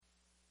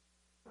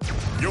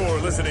You're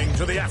listening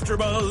to the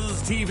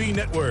AfterBuzz TV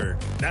Network,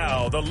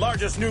 now the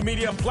largest new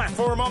media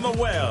platform on the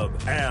web,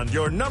 and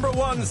your number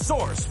one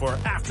source for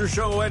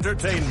after-show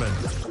entertainment.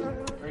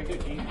 Very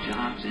good, Keith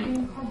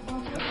Johnson.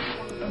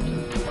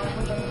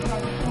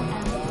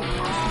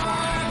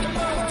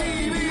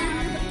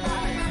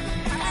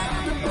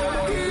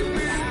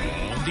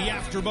 The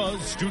AfterBuzz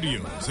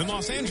Studios in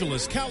Los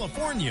Angeles,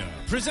 California.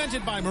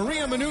 Presented by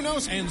Maria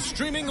Menounos and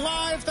streaming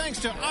live thanks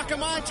to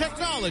Akamai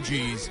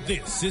Technologies.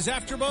 This is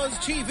AfterBuzz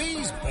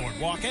TV's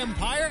Boardwalk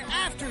Empire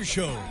After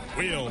Show.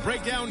 We'll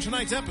break down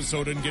tonight's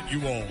episode and get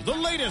you all the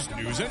latest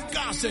news and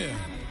gossip.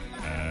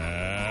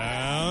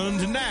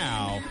 And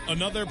now,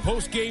 another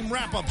post-game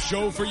wrap-up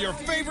show for your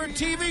favorite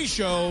TV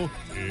show.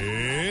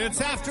 It's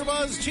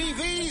AfterBuzz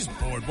TV's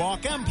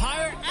Boardwalk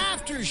Empire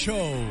After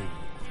Show.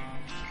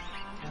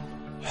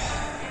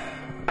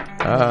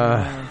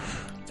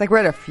 It's like we're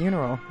at a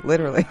funeral,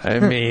 literally. I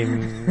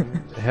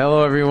mean,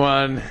 hello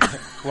everyone.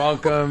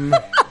 Welcome to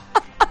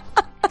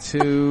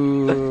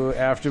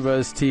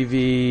AfterBuzz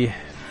TV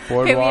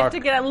Boardwalk. Okay, we have to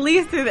get at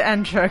least through the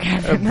intro,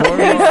 Kevin. All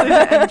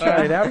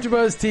right,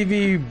 AfterBuzz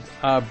TV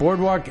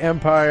Boardwalk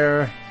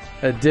Empire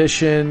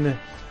edition.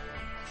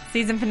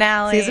 Season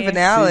finale.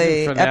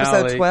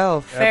 Episode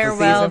 12.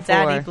 Farewell, Season 4.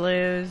 Daddy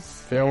Blues.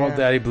 Farewell,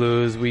 Daddy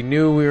Blues. We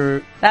knew we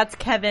were... That's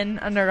Kevin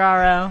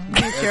Undergaro,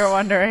 if you're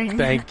wondering.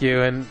 Thank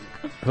you. And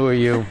who are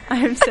you?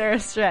 I'm Sarah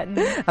Stratton.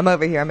 I'm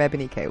over here. I'm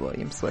Ebony K.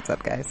 Williams. What's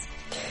up, guys?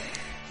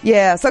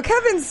 Yeah, so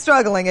Kevin's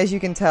struggling, as you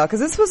can tell, because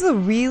this was a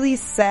really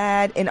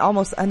sad and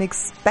almost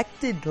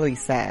unexpectedly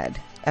sad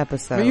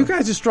episode. Well, you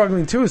guys are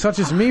struggling too. It's not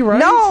just me, right?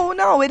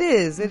 No, it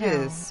is. It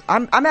is.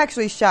 I'm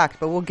actually shocked,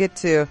 but we'll get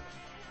to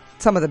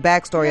some of the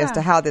backstory as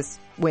to how this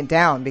went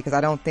down, because I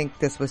don't think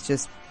this was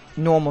just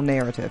normal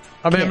narrative.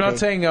 I mean, I'm not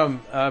saying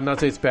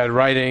it's bad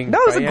writing. No,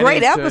 it was a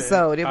great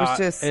episode. It was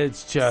just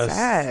it's just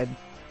sad.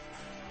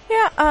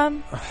 Yeah,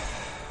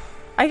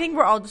 I think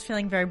we're all just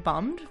feeling very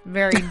bummed,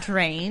 very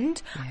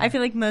drained. Yeah. I feel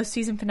like most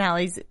season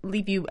finales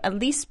leave you at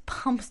least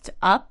pumped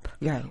up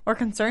or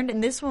concerned,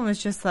 and this one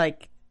was just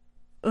like,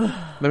 ugh,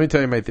 let me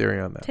tell you my theory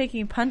on that.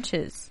 taking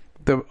punches.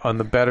 On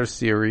the better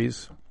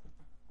series,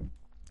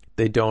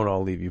 they don't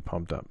all leave you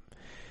pumped up.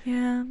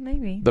 Yeah,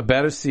 maybe. The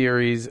better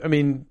series, I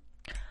mean,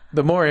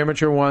 the more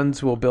amateur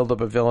ones will build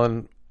up a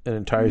villain an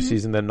entire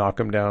season, then knock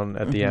them down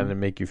at the end and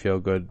make you feel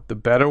good. The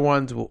better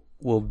ones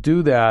will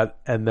do that,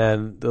 and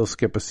then they'll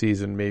skip a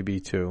season,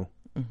 maybe two.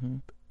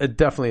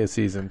 Definitely a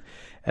season,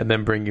 and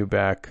then bring you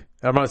back.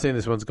 I'm not saying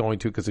this one's going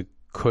to, because it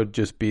could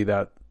just be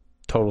that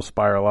total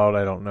spiral out.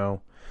 I don't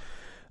know.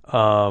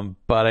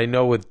 But I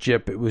know with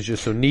Jip, it was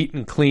just so neat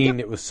and clean.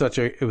 It was such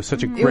a great.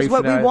 It was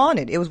what we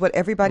wanted. It was what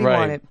everybody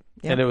wanted.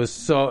 Yep. And it was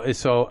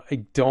so. I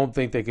don't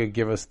think they could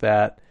give us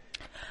that.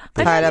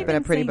 Tied up in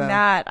a pretty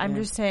bow. I'm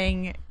just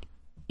saying,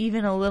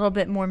 even a little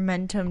bit more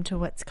momentum to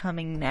what's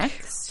coming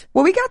next.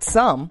 Well, we got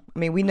some. I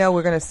mean, we know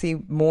we're going to see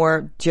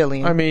more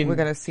Jillian. I mean, we're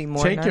going to see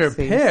more take Narcisse.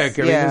 your pick.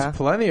 I mean, there's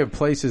plenty of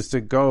places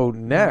to go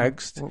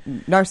next.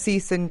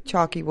 Narcisse and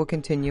Chalky will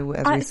continue,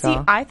 as we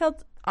saw. I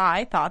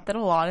thought that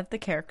a lot of the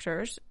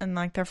characters and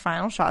like their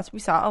final shots, we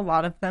saw a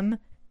lot of them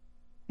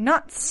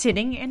not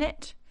sitting in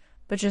it,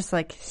 but just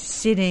like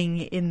sitting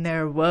in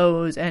their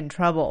woes and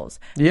troubles.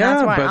 Yeah,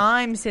 that's why but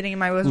I'm sitting in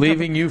my woes.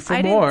 leaving you for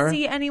I more. Didn't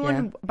see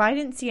anyone, but I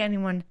didn't see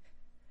anyone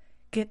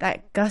get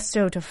that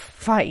gusto to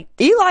fight.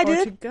 Eli or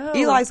did. to go.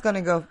 Eli's going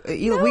to go.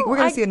 We're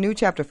going to see a new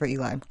chapter for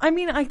Eli. I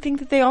mean, I think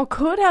that they all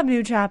could have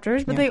new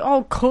chapters, but they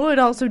all could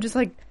also just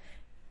like,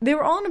 they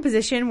were all in a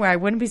position where I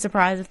wouldn't be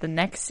surprised if the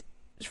next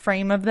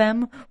frame of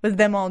them was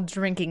them all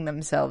drinking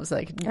themselves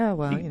like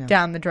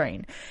down the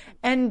drain.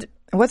 And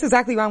what's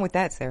exactly wrong with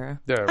that,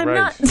 Sarah? Yeah, I'm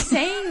not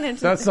saying that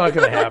that's not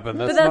going to happen.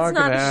 That's not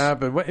going to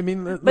happen. I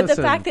mean, but the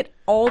fact that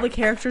all the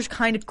characters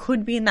kind of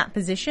could be in that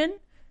position,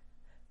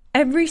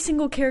 every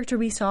single character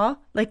we saw,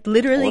 like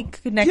literally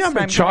connects. Yeah,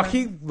 but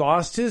Chalky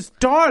lost his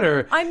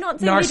daughter. I'm not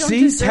saying Narcisse they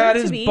don't deserve had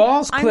to his be.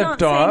 balls I'm clipped not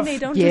saying off. they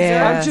don't Yeah.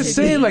 deserve I'm just to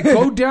saying, be. like,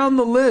 go down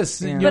the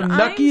list. But Your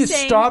Nucky I'm is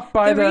saying stopped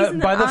by the reason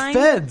the I'm-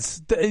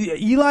 feds.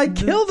 Eli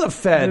killed a The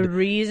fed.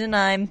 reason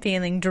I'm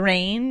feeling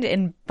drained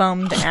and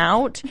bummed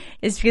out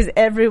is because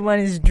everyone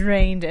is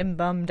drained and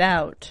bummed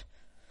out.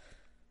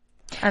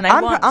 And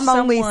I'm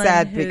only someone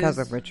sad because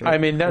of Richard. I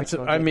mean, which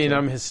we'll get to.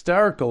 I'm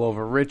hysterical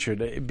over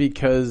Richard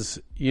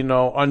because,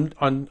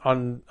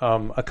 on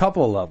a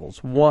couple of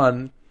levels.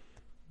 One,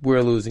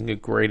 we're losing a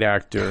great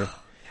actor,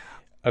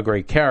 a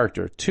great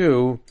character.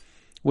 Two,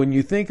 when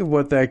you think of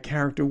what that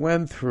character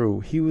went through,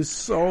 he was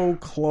so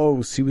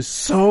close. He was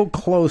so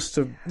close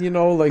to, Having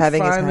his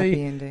finally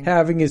happy ending.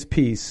 having his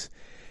peace.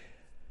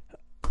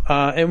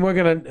 And we're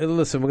going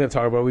to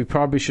talk about it. We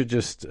probably should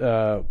just,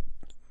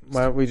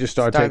 why don't we just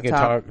start taking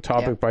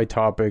topic by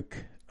topic?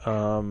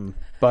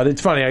 But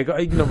it's funny.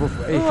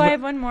 I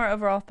have one more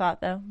overall thought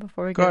though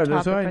before we go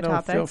topic by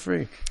topic. Feel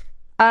free.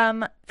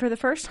 For the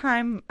first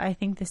time, I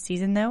think this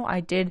season though, I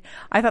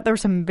thought there were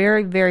some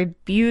very, very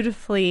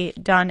beautifully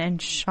done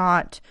and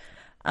shot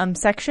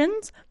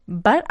sections,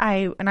 but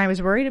I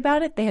was worried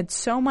about it. They had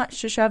so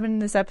much to shove in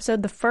this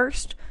episode. The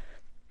first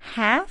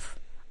half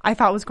I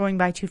thought was going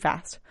by too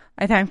fast.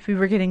 I thought we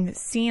were getting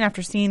scene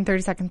after scene,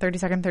 30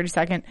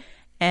 second,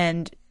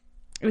 and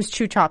it was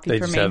too choppy They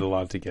for just me. had a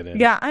lot to get in.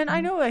 Yeah, and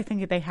I know I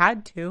think they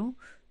had to,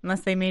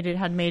 unless they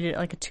had made it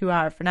like a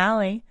 2-hour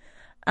finale.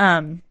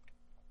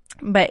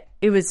 But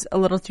it was a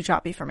little too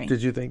choppy for me.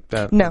 Did you think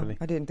that? No, Ebony?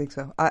 I didn't think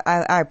so.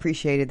 I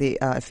appreciated the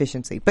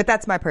efficiency, but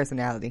that's my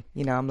personality.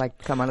 You know, I'm like,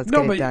 come on, let's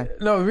get it done.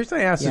 No, the reason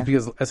I asked is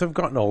because as I've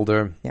gotten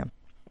older, Yeah.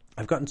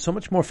 I've gotten so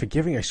much more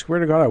forgiving. I swear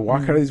to God, I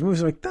walk out of these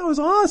movies I'm like, that was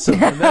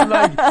awesome.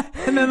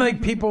 And then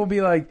people will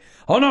be like,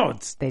 oh no,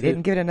 They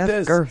didn't give it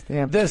enough girth.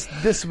 Yeah.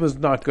 This was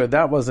not good.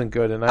 That wasn't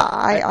good. And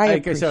I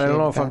like I said, I don't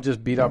know if appreciate I'm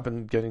just beat up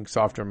and getting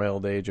softer in my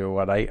old age or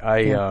what.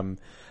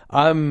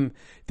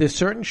 There's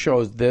certain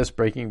shows,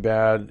 Breaking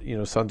Bad,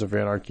 Sons of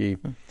Anarchy.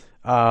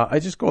 I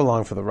just go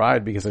along for the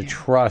ride because I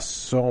trust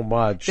so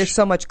much. There's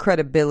so much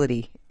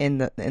credibility in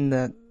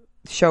the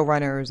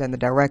showrunners and the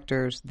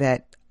directors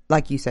that,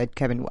 like you said,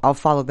 Kevin, I'll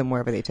follow them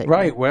wherever they take me.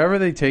 Right, wherever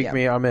they take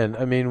me, I'm in.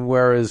 I mean,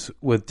 whereas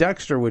with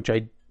Dexter, which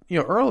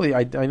early,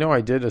 I know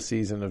I did a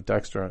season of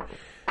Dexter.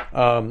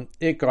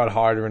 It got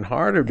harder and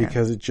harder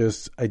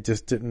because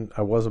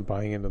I wasn't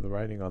buying into the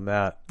writing on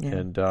that. Yeah.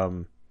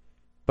 And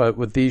but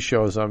with these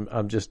shows,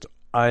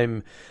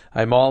 I'm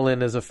all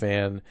in as a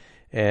fan.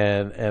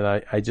 And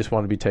I just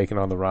want to be taken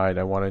on the ride.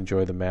 I want to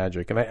enjoy the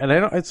magic. And I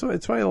don't,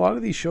 it's why a lot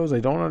of these shows I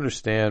don't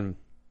understand.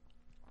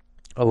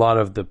 A lot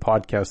of the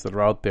podcasts that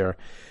are out there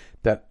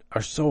that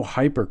are so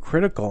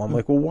hypercritical. I'm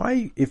like, well,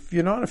 why? If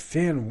you're not a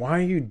fan, why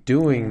are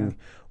you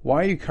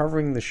why are you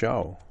covering the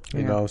show?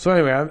 You know. So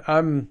anyway,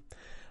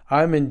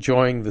 I'm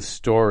enjoying the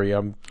story.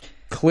 I'm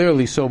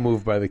clearly so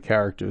moved by the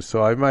characters.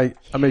 So I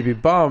may be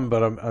bummed,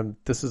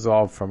 but this is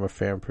all from a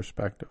fan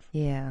perspective.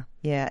 Yeah,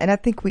 yeah. And I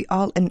think we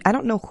all, and I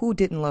don't know who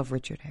didn't love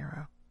Richard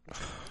Harrow.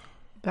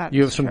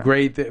 You have some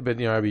great,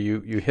 but Abby, you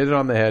hit it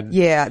on the head.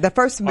 Yeah, the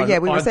first, we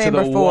were saying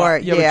before.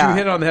 But you hit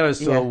it on the head as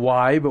to the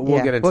why, but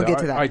we'll get into we'll get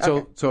to that. All right,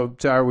 Okay. so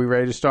Sarah, are we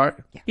ready to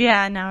start?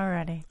 Yeah, now we're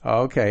ready.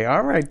 Okay,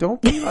 all right. Don't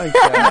be like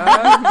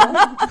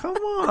that. Come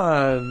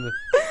on.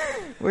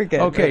 We're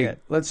good. Okay, we're good.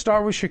 let's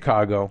start with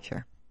Chicago.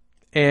 Sure.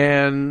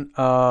 And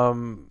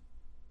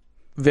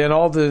Van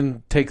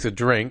Alden takes a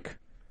drink.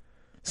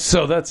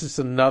 So that's just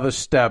another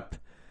step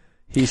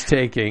he's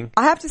taking.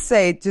 I have to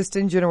say, just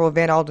in general,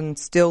 Van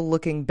Alden's still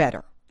looking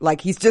better. Like,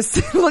 he's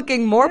just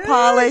looking more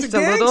polished, he's a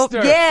a little.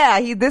 gangster.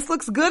 Yeah, this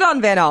looks good on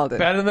Van Alden.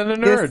 Better than a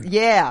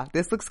nerd.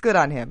 This looks good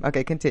on him.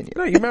 Okay, continue.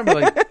 No, you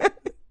remember,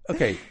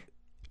 okay,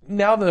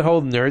 now the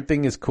whole nerd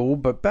thing is cool,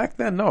 but back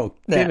then, no,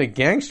 being a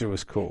gangster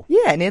was cool.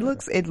 Yeah, and it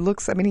looks.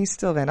 I mean, he's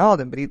still Van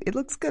Alden, but it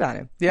looks good on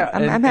him. Yeah,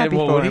 I'm happy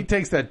for when him. he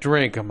takes that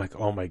drink, I'm like,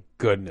 oh my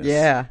goodness.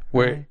 Yeah.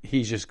 Where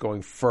he's just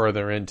going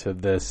further into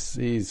this.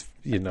 He's,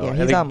 he's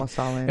and almost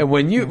all in. And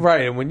when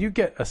you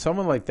get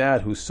someone like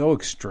that who's so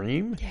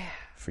extreme,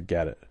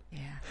 forget it. Yeah.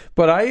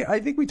 But I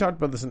think we talked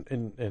about this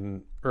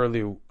in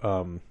early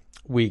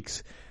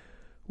weeks,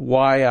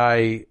 why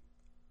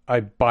I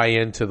buy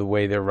into the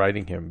way they're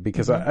writing him,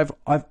 because I've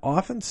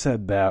often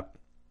said that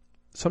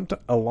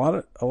a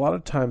lot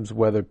of times,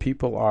 whether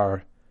people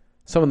are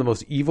some of the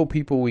most evil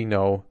people we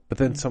know, but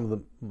then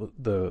some of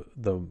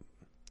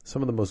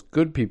the most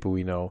good people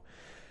we know,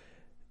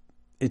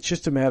 it's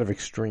just a matter of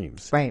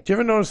extremes. Right. Do you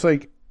ever notice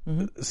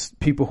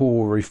people who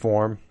will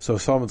reform? So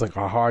someone's like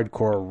a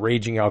hardcore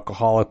raging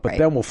alcoholic, but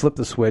then will flip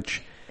the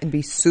switch and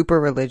be super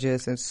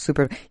religious and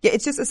super. Yeah,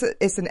 it's just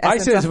it's an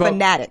essence of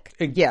fanatic.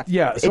 Yeah.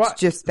 So it's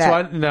just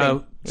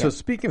that. So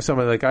speaking of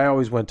somebody, like, I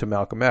always went to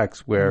Malcolm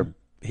X, where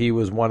he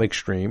was one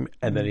extreme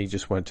and then he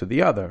just went to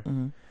the other.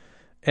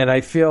 And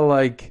I feel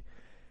like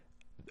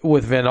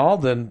with Van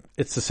Alden,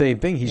 it's the same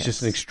thing. He's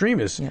just an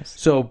extremist. Yes.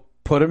 So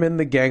put him in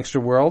the gangster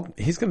world.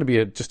 He's going to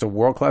be just a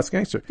world-class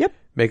gangster. Yep.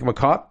 Make him a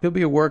cop. He'll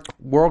be a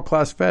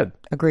world-class Fed.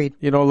 Agreed.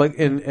 And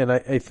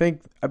I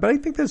think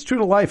that's true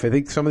to life. I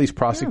think some of these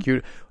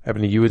prosecutors,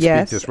 Ebony, you would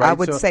speak this, right? I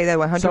would say that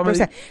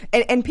 100%.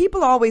 And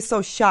people are always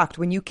so shocked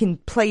when you can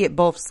play it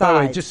both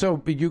sides. Just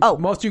so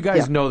most of you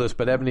guys know this,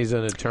 but Ebony's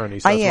an attorney,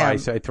 so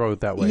that's why I throw it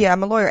that way. Yeah,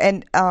 I'm a lawyer,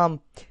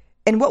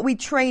 and what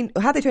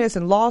how they train us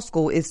in law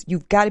school is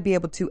you've got to be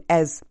able to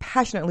as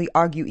passionately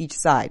argue each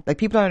side. Like,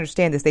 people don't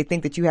understand this. They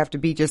think that you have to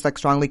be just like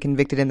strongly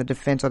convicted in the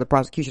defense or the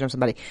prosecution of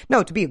somebody.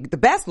 No, to be the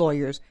best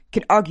lawyers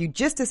can argue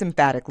just as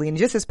emphatically and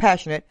just as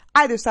passionate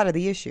either side of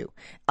the issue.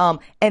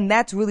 And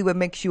that's really what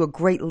makes you a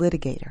great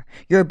litigator.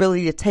 Your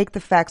ability to take the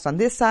facts on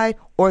this side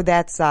or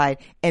that side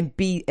and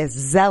be as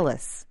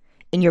zealous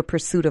in your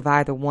pursuit of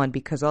either one,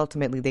 because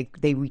ultimately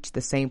they reach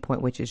the same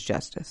point, which is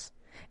justice.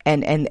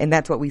 And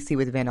that's what we see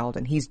with Van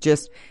Alden.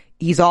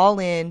 He's all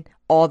in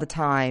all the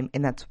time,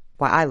 and that's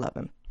why I love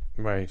him.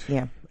 Right.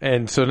 Yeah.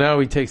 And so now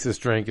he takes this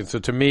drink, and so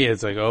to me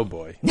it's like, oh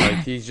boy,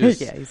 like he's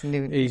just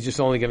he's just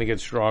only going to get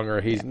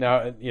stronger. He's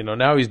now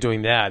he's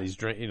doing that. He's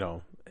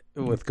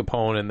with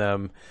Capone and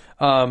them.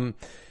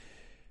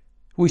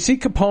 We see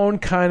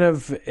Capone kind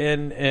of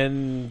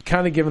and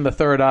kind of giving the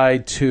third eye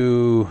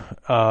to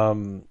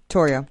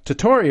Torrio.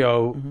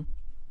 Mm-hmm.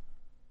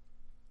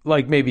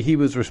 Like maybe he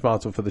was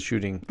responsible for the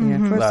shooting. Yeah,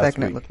 for a last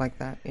second week. it looked like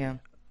that. Yeah.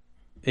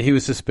 he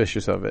was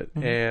suspicious of it,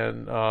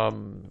 and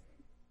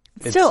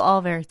It's still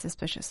all very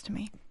suspicious to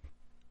me.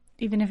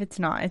 Even if it's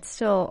not, it's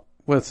still...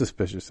 What's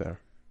suspicious there?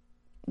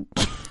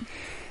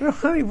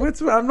 Honey,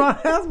 I'm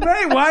not...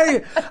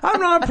 Why?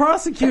 I'm not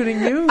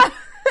prosecuting you.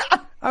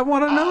 I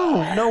want to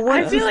know. No,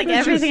 I feel like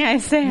everything I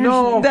say...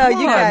 No, you guys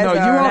you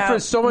are. offer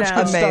so much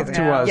good stuff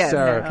to us, Yes,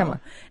 Sarah. no. Come on.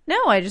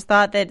 No, I just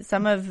thought that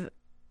some of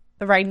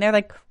the writing there,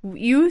 like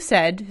you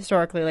said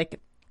historically, like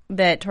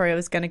that Torrio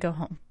was going to go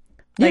home.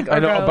 Like, I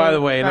know. go By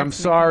the way, and back I'm to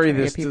the sorry,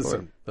 country. this people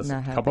doesn't. are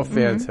A not couple happy.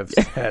 fans have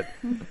said,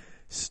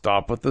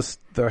 "Stop with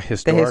the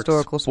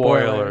historical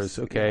spoilers."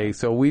 Okay,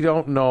 so we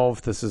don't know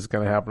if this is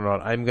going to happen or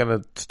not. I'm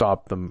going to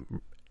stop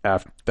them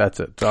after. That's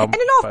it. So And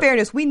in all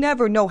fairness, we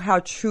never know how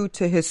true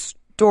to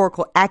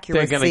historical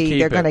accuracy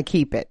they're going to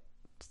keep it.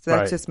 So that's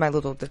Right. just my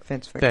little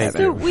defense for Thank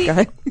Kevin. you. So we Go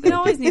ahead.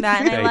 always knew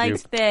that, and I Thank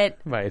liked you.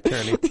 that. my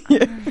attorney.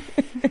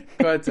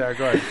 Go ahead, Sarah.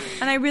 Go ahead.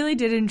 And I really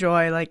did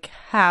enjoy like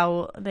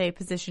how they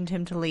positioned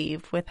him to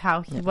leave, with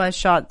how he was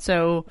shot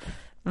so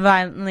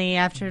violently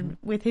after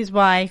with his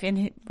wife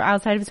and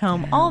outside of his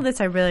home. All of this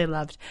I really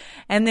loved.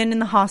 And then in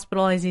the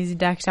hospital, as he's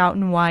decked out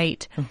in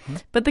white.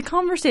 But the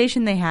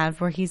conversation they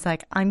have where he's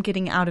like, "I'm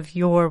getting out of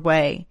your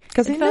way,"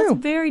 'Cause he it felt knew.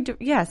 very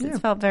it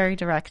felt very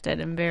directed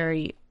and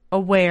very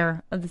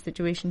aware of the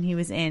situation he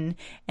was in,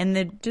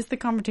 and just the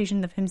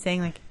conversation of him saying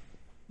like,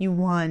 "You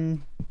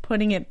won,"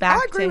 putting it back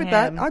I agree to with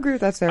him. that. I agree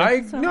with that, Sarah.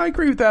 I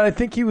agree with that. I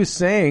think he was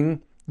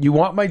saying, "You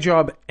want my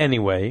job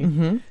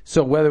anyway."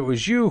 So whether it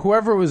was you,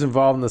 whoever was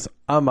involved in this,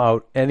 I'm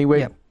out anyway.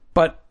 Yep.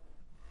 But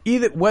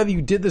either whether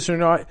you did this or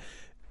not,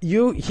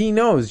 he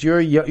knows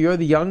you're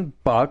the young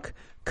buck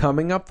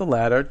coming up the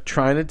ladder,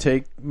 trying to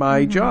take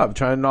my job,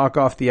 trying to knock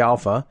off the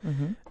alpha,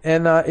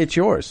 and it's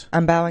yours.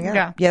 I'm bowing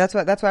out. Yeah. That's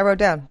what I wrote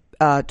down.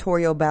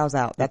 Torrio bows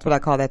out. That's what I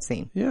call that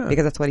scene. Yeah.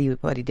 Because that's what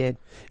he did.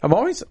 I'm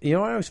always, what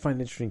I always find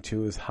interesting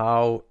too is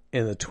how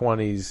in the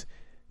 20s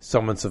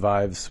someone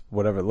survives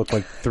whatever it looked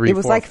like 3, It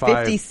was 4, like 5.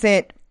 50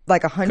 Cent,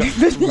 like 100.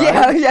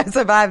 Right. Yeah,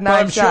 survived 9 But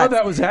I'm shots. sure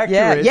that was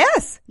accurate. Yeah.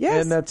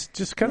 Yes. And that's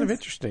just kind of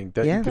interesting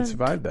that you could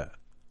survive that.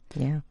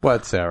 Yeah.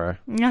 What, Sarah?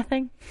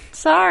 Nothing.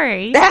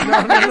 Sorry.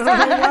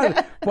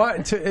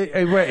 What? Wait,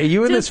 are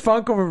you in this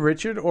funk over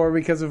Richard or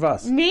because of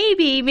us?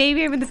 Maybe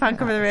I'm in the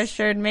funk over the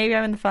Richard. Maybe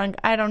I'm in the funk.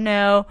 I don't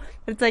know.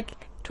 But it's like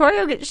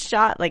Torrio gets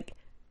shot like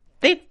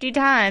 50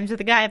 times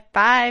with a guy at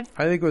 5.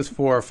 I think it was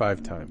 4 or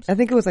 5 times. I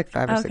think it was like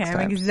 5 or 6 Okay, times.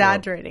 I'm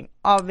exaggerating,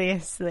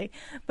 obviously.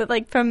 But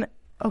like from,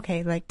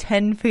 like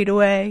 10 feet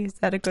away, is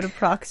that a good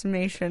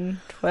approximation?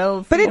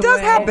 12 But feet it does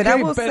away? happen. I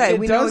Okay, will but say, it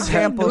we know does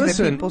examples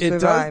listen, that people it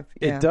does- survive.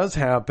 It does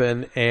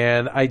happen,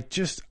 and I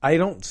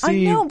don't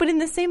see. I know, but in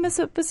the same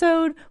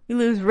episode, we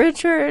lose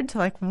Richard to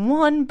like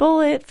one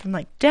bullet from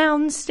like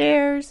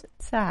downstairs.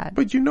 It's sad.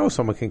 But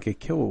someone can get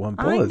killed with one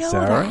I bullet, know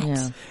Sarah. that.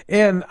 Yeah.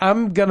 And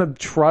I'm gonna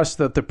trust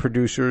that the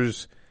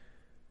producers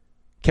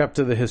kept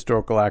to the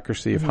historical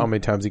accuracy of how many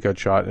times he got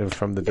shot and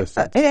from the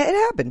distance. It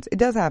happens. It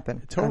does happen.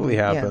 It totally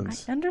Yeah.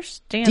 happens. I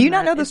understand. Do you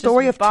not that. know the It's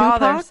story just of Tupac?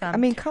 bothersome. I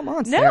mean, come on,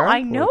 No, Sarah.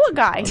 I know a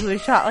guy who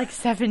was shot like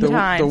 7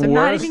 times. I'm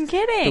not even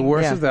kidding. The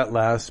worst Yeah. is that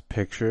last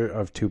picture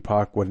of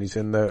Tupac when he's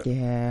in the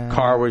Yeah.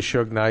 car with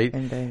Suge Knight,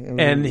 And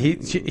and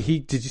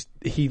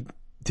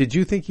did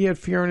you think he had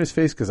fear in his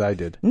face? Because I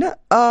did. No,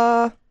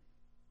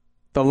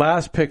 The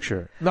last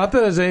picture. Not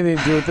that it has anything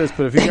to do with this,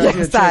 but if you guys get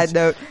a side chance,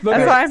 note. look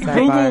That's at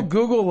why I'm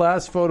Google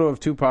last photo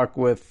of Tupac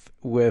with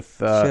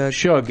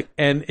Suge,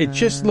 and it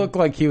just looked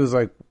like he was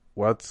like,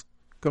 "What's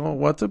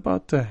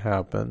about to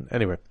happen?"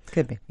 Anyway,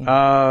 could be.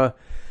 Yeah.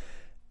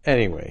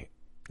 Anyway,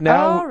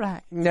 now All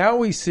right. now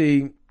we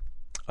see.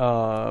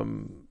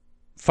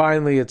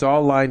 Finally, it's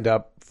all lined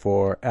up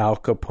for Al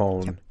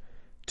Capone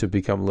to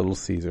become Little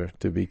Caesar,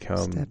 to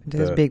become Step into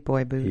his big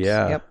boy boots.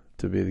 Yeah, Yep.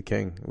 to be the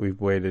king. We've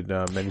waited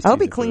many seasons. I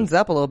hope he for cleans this.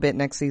 up a little bit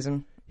next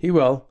season. He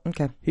will.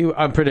 Okay.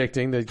 I'm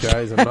predicting that,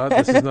 guys. I'm not.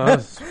 This is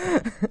not.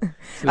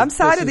 I'm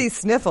tired of these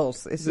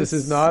sniffles. This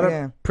is not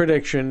a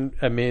prediction.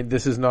 I mean,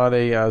 this is not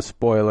a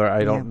spoiler.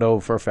 I don't know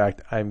for a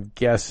fact. I'm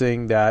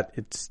guessing that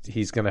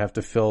he's going to have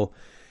to fill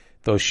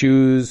those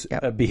shoes,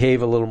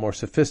 behave a little more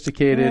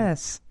sophisticated.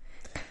 Yes.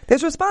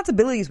 There's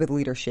responsibilities with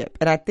leadership,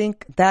 and I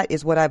think that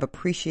is what I've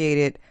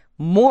appreciated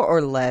more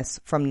or less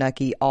from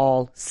Nucky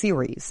all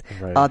series.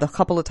 Right. The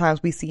couple of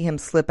times we see him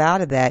slip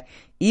out of that,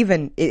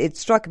 even it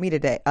struck me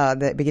today,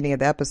 the beginning of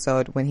the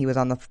episode when he was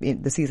on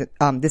the season.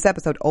 This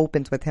episode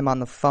opens with him on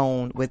the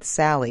phone with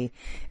Sally,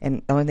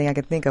 and the only thing I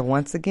could think of,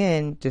 once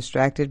again,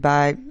 distracted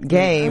by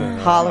game,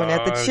 hollering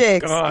at the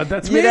chicks. God,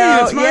 that's You me.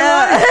 know, That's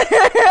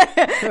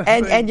my life.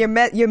 and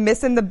you're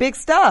missing the big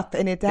stuff,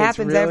 and it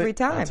happens It's really- every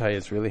time. I'll tell you,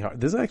 it's really hard.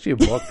 There's actually a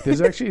book.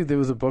 There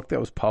was a book that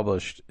was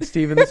published.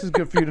 Stephen, this is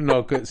good for you to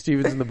know. 'Cause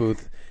Stephen's in the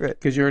booth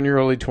because you're in your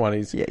early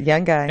 20s. Yeah,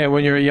 young guy. And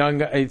when you're a young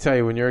guy, I tell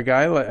you, when you're a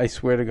guy, I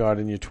swear to God,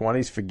 in your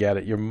 20s, forget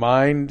it. Your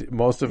mind,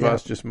 most of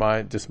us just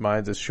minds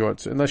as short.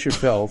 So unless you're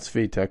Phil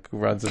Svitek, who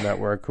runs the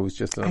network, who's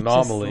just an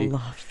anomaly. I just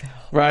love Phil.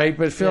 Right?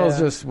 But Phil's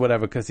just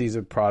whatever because he's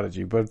a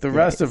prodigy. But the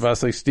rest of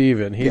us, like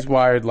Steven, he's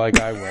wired like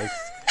I was.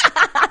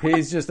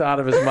 He's just out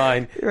of his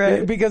mind.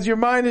 Right. Because your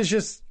mind is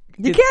just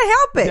You can't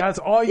help it. That's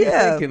all you're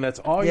Yeah. thinking. That's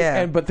all.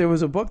 Yeah. But there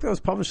was a book that was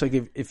published.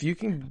 Like if you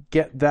can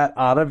get that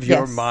out of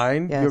your Yes.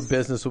 mind, Yes. your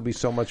business will be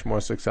so much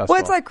more successful.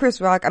 Well, it's like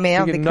Chris Rock. I mean, I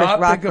don't you think can Chris not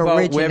Rock think about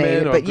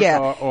originated, women but yeah.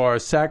 or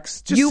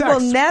sex. Just You sex, will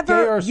gay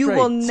never, or you straight,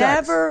 will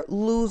sex. never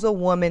lose a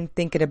woman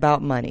thinking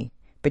about money,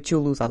 but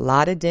you'll lose a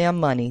lot of damn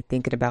money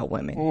thinking about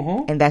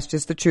women. And that's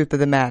just the truth of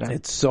the matter.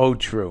 It's so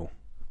true.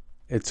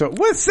 It's so.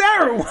 What,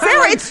 Sarah?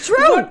 Sarah, it's true.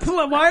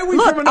 Why are we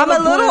Look, from another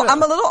planet?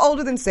 I'm a little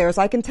older than Sarah,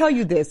 so I can tell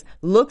you this.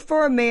 Look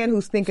for a man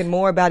who's thinking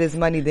more about his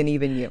money than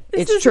even you.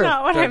 This It's is true.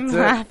 not what I'm That's it.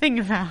 laughing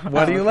about.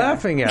 What are you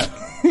laughing at?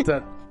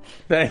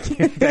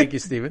 Thank you,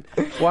 Stephen.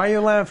 Why are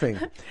you laughing,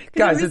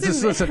 guys? It's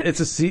just listen.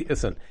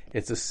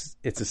 It's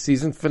a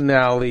season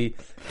finale.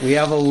 We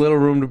have a little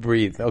room to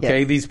breathe. Okay,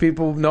 Yeah. these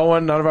people,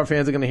 none of our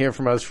fans are going to hear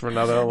from us for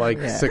another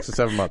 6 or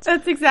 7 months.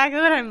 That's exactly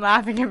what I'm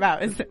laughing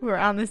about. Is that we're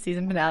on the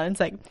season finale. It's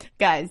like,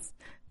 guys,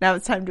 now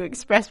it's time to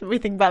express what we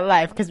think about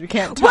life because we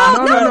can't talk.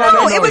 Well,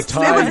 No, It was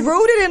time.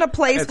 rooted in a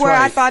place That's where I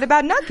right. thought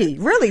about Nucky.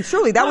 Really,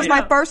 truly, that was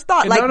my first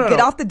thought. No, Like, no, get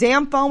no. off the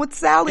damn phone with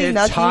Sally, It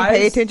Nucky. ties-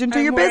 Pay attention to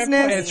I'm your more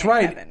business. It's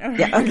right.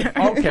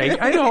 Okay,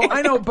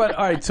 I know. But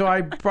all right. So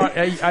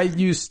I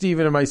used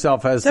Stephen and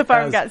myself as So far,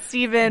 as we've got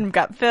Steven, we've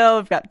got Phil,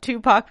 we've got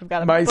Tupac, we've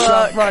got a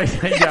myself. book.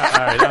 Right. Yeah.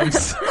 All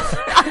right.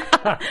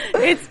 I'm.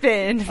 It's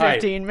been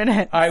 15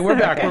 minutes. All right. We're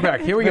back. Okay. We're back.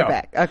 Here we We're go.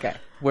 back. Okay.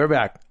 We're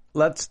back.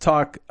 Let's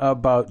talk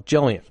about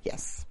Jillian.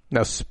 Yes.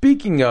 Now,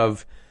 speaking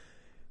of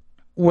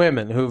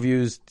women who've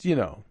used, Can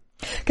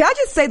I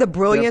just say the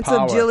brilliance Their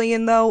of power.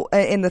 Jillian, though,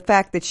 in the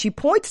fact that she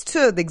points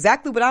to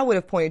exactly what I would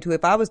have pointed to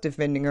if I was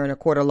defending her in a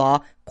court of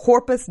law,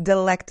 corpus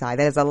delicti.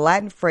 That is a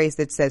Latin phrase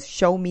that says,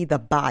 show me the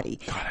body.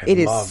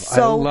 I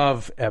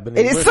love Ebony.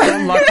 It is We're so- so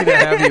lucky to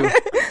have you.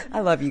 I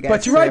love you guys.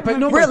 But you're right. too. But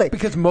no, really.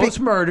 because most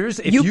murders,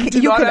 if you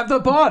do you not can- have the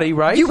body,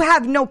 right? You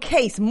have no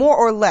case, more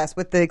or less,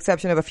 with the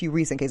exception of a few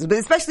recent cases. But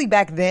especially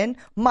back then,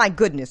 my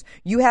goodness,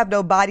 you have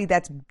no body.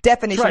 That's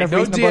definition right. of No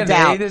reasonable DNA.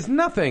 doubt. There's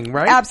nothing,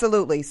 right?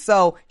 Absolutely.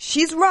 So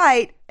she's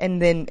right.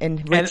 And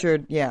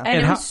Richard, yeah. And And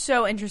it how- was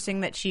so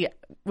interesting that she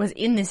was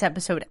in this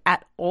episode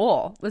at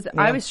all.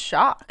 I was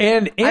shocked.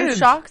 And I'm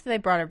shocked they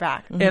brought her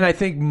back. And I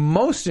think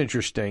most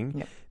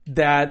interesting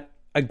that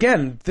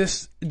again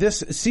this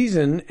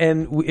season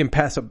and in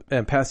past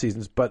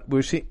seasons, but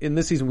we're seeing in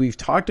this season we've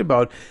talked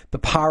about the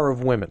power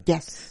of women.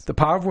 Yes. The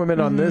power of women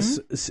on this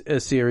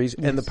series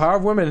and the power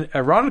of women,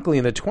 ironically,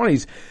 in the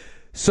 20s.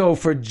 So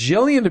for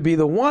Jillian to be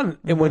the one,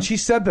 and when she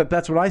said that,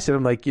 that's what I said.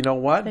 I'm like, you know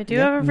what? They do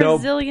have a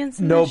resilience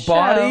in no this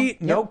body, show.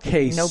 no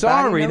case. No body,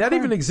 Sorry, no that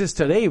crime. even exists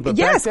today. But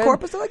Yes, back then,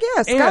 corpus delicti.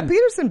 Yes, Scott and-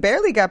 Peterson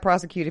barely got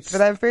prosecuted for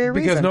that very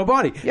reason. because no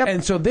body. Yep.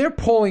 And so they're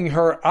pulling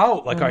her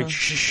out like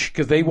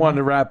because they wanted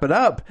to wrap it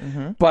up.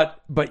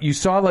 But you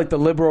saw like the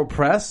liberal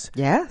press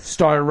Yes.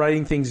 started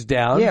writing things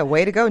down. Yeah,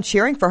 way to go, and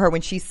cheering for her when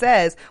she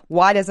says,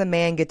 "Why does a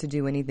man get to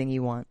do anything he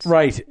wants?"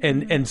 Right.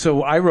 And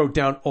so I wrote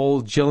down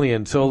old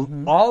Jillian. So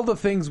all the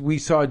things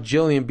we saw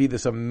Jillian be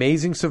this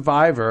amazing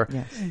survivor.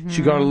 Yes.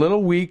 She got a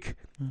little weak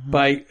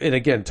and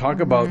again,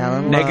 talk about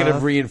negative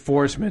love.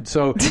 reinforcement.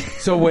 So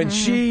when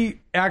she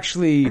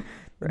actually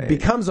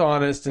becomes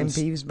honest and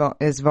Is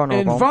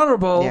vulnerable. and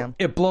vulnerable, Yeah.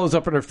 it blows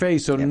up in her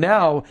face. So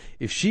now,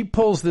 if she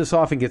pulls this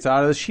off and gets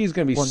out of this, she's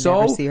going to be We'll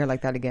so. never see her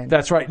like that again.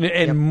 That's right,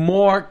 and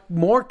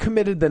more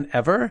committed than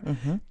ever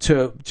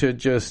to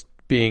just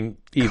being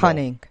evil.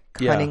 cunning.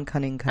 Yeah.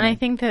 And I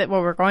think that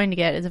what we're going to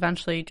get is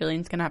eventually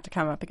Jillian's going to have to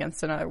come up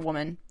against another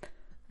woman.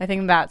 I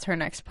think that's her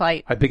next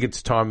plight. I think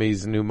it's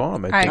Tommy's new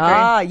mom. I I think.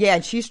 agree. Yeah,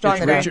 and she's strong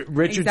It's enough.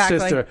 Richard's Exactly.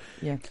 sister.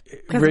 Yeah. Because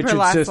of her Richard's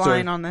last sister.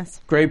 line on this.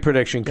 Great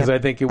prediction because Yep.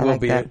 I think it I will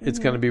like be. that. It's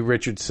going to be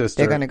Richard's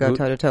sister. They're going to go who-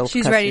 toe to toe.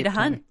 She's ready to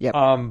hunt. Yep.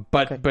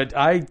 But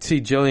I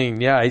see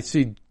Jillian. Yeah, I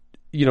see.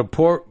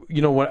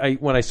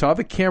 When I saw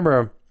the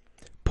camera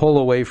pull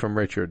away from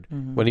Richard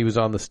when he was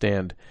on the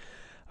stand,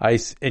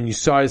 and you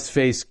saw his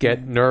face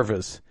get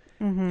nervous.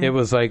 It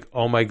was like,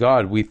 oh my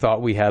God, we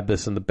thought we had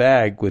this in the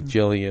bag with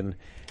Jillian,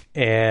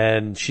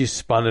 and she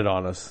spun it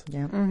on us.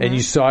 Yeah. And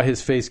you saw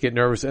his face get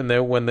nervous, and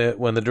then when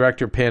the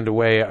director panned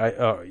away,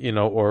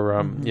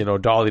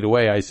 dollied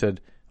away, I said,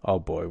 "Oh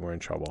boy, we're in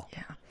trouble."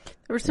 Yeah.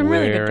 There was some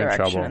really We're good in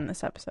direction trouble. in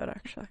this episode,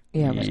 actually.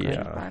 Yeah. It was great.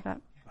 Yeah. By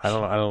that. I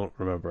don't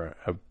remember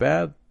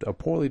a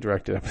poorly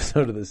directed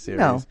episode of this series.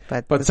 No,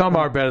 but this some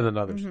one- are better than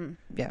others.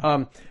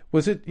 Yeah.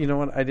 Was it? You know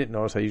what? I didn't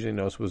notice. I usually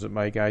notice. Was it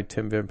my guy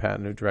Tim Van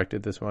Patten who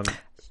directed this one,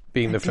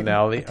 being the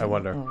finale? I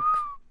wonder.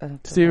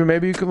 Steven,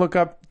 maybe you can look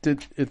up.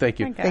 Thank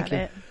you. I got Thank you.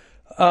 it.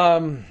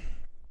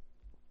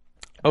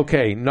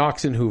 Okay,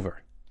 Knox and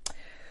Hoover.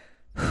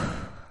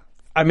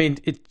 I mean,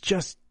 it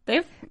just.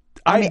 They've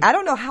I mean, I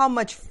don't know how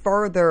much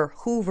further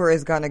Hoover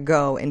is going to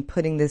go in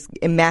putting this,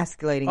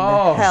 emasculating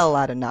the hell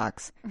out of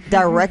Knox.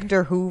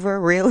 Director Hoover,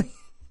 really?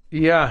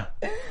 Yeah.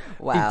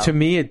 Wow. To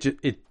me,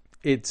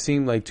 it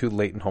seemed like two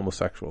latent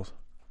homosexuals.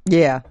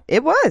 Yeah,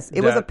 it was.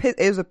 It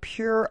was a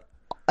pure,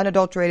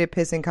 unadulterated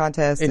pissing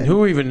contest. And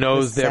who even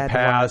knows it's their sad to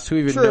past? watch. Who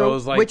even True.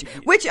 knows, like...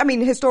 Which I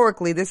mean,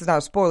 historically, this is not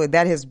a spoiler.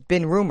 That has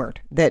been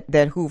rumored that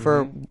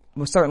Hoover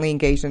was certainly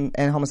engaged in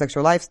a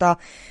homosexual lifestyle.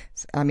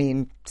 I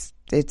mean,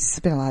 it's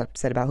been a lot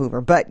said about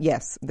Hoover, but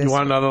yes. You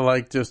want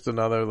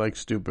another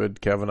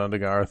stupid Kevin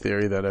Undergaro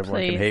theory that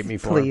everyone can hate me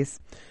for? Please.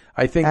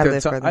 I think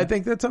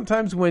that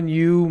sometimes when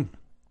you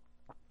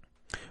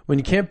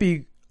can't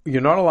be,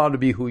 you're not allowed to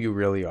be who you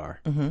really are.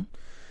 Mm-hmm.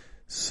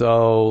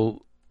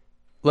 So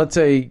let's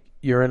say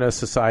you're in a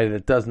society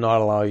that does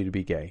not allow you to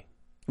be gay.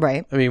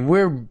 Right. I mean,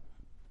 we're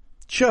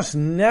just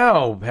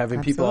now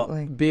having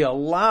people be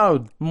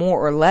allowed.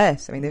 More or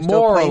less. I mean, there's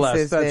more still or less.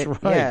 places That's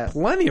that, right. Yeah.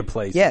 Plenty of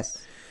places.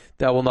 Yes.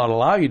 That will not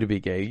allow you to be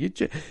gay.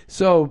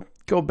 So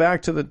go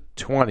back to the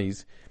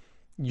 20s.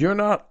 You're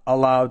not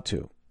allowed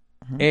to.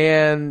 Mm-hmm.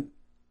 And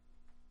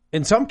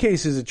in some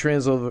cases, it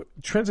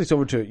translates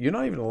over to you're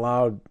not even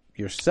allowed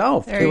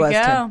yourself. There you go.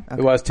 Okay.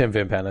 It was Tim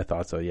Van Patten. I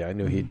thought so. Yeah, I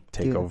knew he'd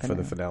take over for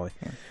the finale.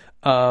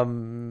 Yeah.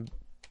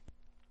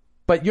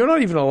 But you're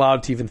not even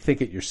allowed to even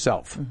think it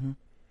yourself. Mm-hmm.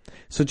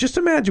 So just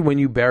imagine when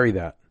you bury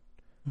that.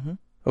 Mm-hmm.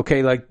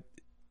 Okay, like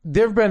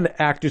there have been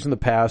actors in the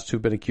past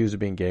who've been accused of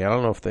being gay. I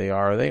don't know if they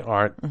are or they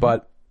aren't, mm-hmm.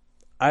 but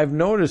I've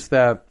noticed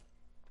that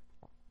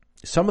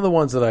some of the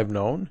ones that I've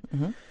known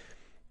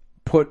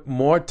put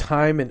more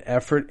time and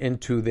effort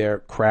into their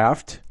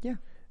craft. Yeah.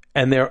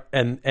 And they're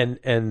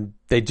and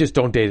they just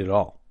don't date at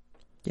all.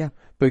 Yeah.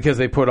 Because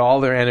they put all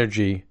their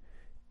energy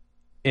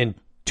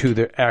into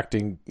their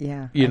acting.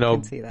 Yeah. You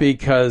know,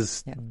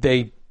 because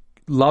they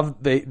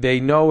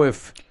know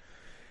if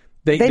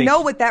they know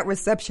what that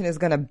reception is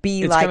going to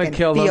be like and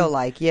feel them.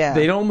 Like. Yeah.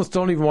 They almost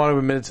don't even want to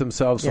admit it to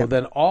themselves. So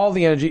then all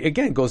the energy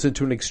again goes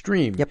into an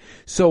extreme. Yep.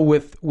 So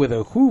with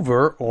a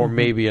Hoover or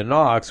maybe a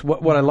Knox,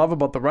 what I love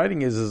about the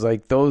writing is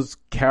like those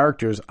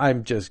characters,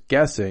 I'm just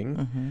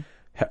guessing,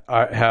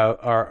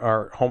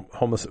 are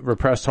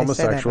repressed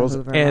homosexuals,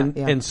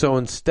 and so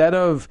instead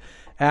of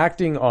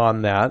acting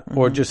on that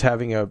or just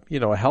having a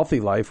healthy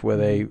life where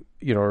they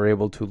are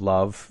able to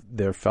love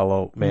their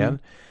fellow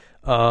man.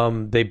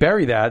 They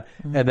bury that,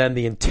 and then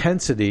the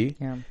intensity,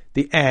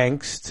 the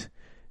angst,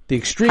 the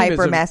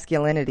extremism,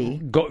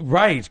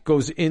 hypermasculinity,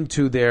 goes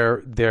into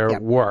their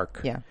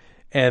work. Yeah,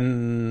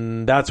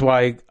 and that's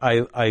why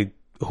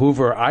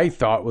Hoover I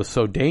thought was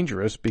so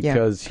dangerous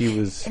because he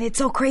was, and it's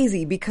so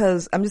crazy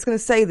because I'm just going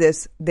to say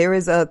this: there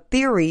is a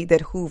theory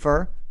that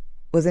Hoover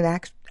was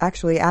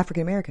actually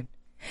African American.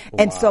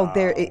 And so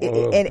there,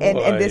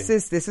 and this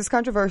is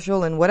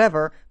controversial and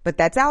whatever, but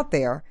that's out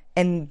there,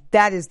 and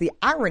that is the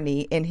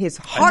irony in his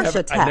harsh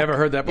attack. I never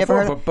heard that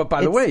before, but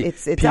by the way,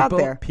 it's out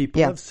there.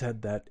 People have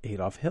said that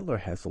Adolf Hitler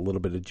has a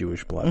little bit of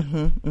Jewish blood,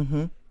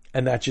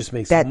 and that just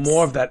makes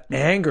more of that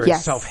anger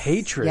and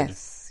self-hatred.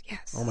 Yes.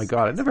 Oh my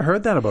God, I never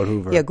heard that about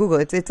Hoover. Yeah, Google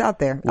it. It's out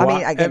there. Well, I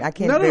mean, again, I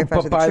can't verify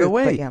but by the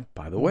truth,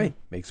 by the way,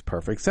 makes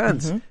perfect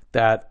sense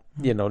that.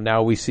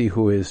 Now we see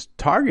who his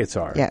targets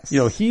are. Yes.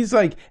 He's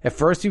like, at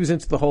first he was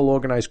into the whole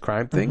organized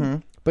crime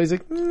thing, but he's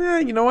like, nah,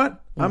 you know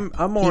what? I'm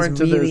more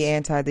into this. He's really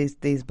anti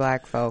these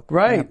black folk.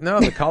 Right. Yep. No,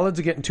 the colors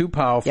are getting too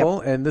powerful,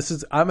 and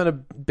I'm going to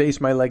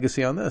base my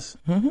legacy on this.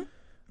 I'm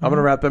going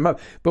to wrap them up.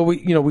 But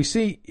we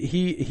see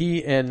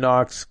he and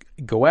Knox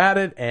go at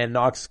it, and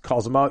Knox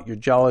calls him out. You're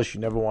jealous.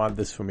 You never wanted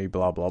this for me,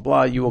 blah, blah,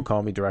 blah. You will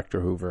call me Director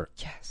Hoover.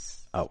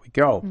 Yes. Out we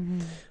go.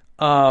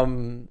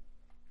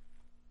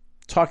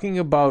 Talking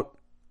about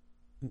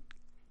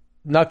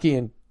Nucky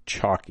and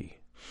Chalky.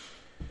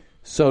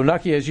 So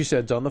Nucky, as you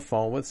said, is on the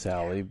phone with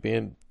Sally,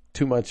 being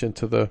too much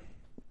into the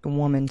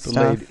woman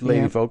stuff,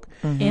 lady folk,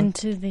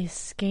 into the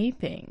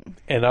escaping,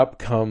 and up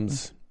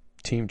comes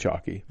Team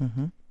Chalky,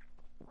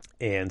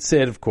 and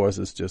Sid, of course,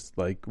 is just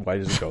like white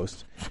as a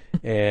ghost,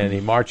 and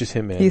he marches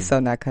him in. He's so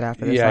not cut out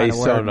for this. Yeah, he's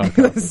so not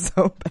cut.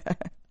 So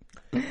bad.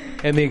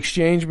 And the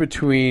exchange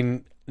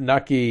between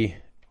Nucky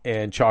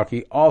and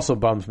Chalky also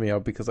bums me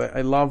out because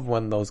I love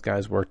when those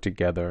guys work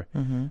together.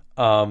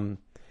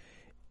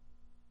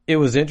 It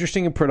was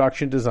interesting in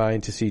production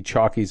design to see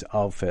Chalky's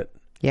outfit.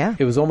 Yeah.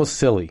 It was almost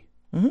silly.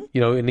 And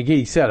again,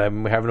 he said,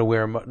 I'm having to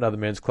wear another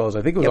man's clothes.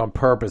 I think it was on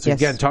purpose. Yes.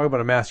 Again, talk about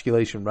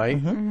emasculation, right?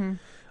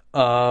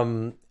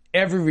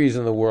 Every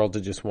reason in the world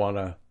to just want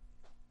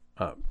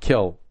to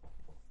kill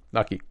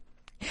Nucky.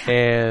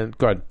 And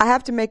go ahead. I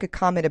have to make a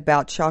comment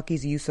about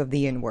Chalky's use of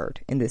the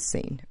N-word in this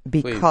scene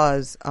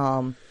because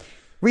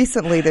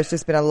recently, there's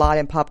just been a lot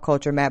in pop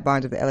culture. Matt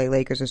Barnes of the LA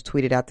Lakers has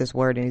tweeted out this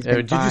word, and he's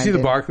been Did you see the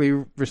Barkley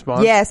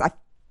response? Yes.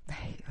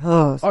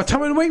 Tell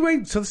me.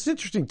 Wait. So this is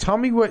interesting. Tell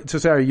me what. So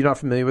Sarah, you're not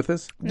familiar with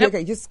this? Nope.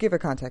 Okay, just give her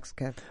context,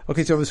 Kev.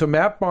 Okay, so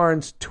Matt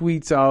Barnes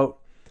tweets out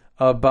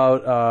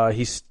about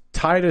he's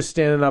tired of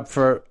standing up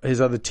for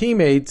his other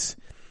teammates,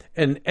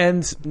 and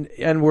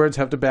N-words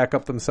have to back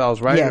up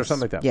themselves, right? Or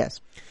something like that. Yes.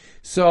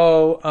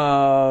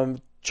 So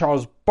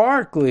Charles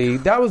Barkley,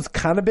 that was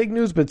kind of big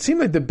news, but it seemed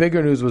like the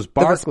bigger news was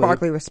Barkley. The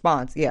Barkley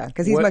response,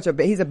 because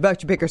he's a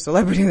much bigger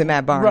celebrity than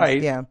Matt Barnes. Right.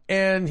 Yeah.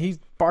 And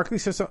Barkley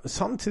says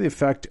something to the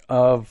effect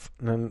of...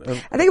 I think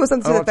it was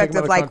something to the effect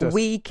of like,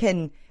 we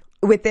can,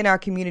 within our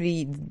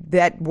community,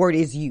 that word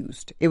is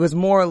used. It was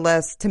more or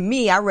less, to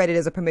me, I read it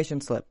as a permission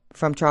slip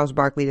from Charles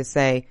Barkley to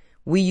say,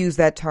 we use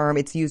that term,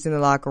 it's used in the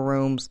locker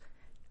rooms,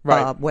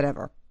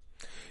 whatever.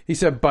 he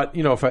said, but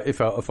if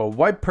a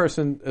white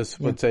person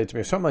would say it to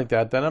me or something like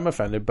that, then I'm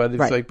offended. But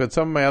it's but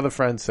some of my other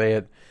friends say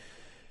it,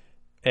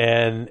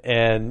 and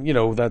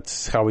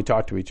that's how we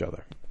talk to each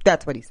other.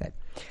 That's what he said.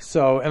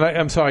 So, and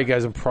I'm sorry,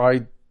 guys, I'm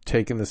probably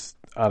taking this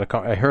out of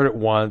I heard it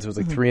once. It was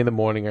like 3 a.m.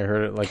 I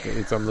heard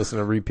it I'm listening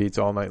to repeats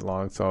all night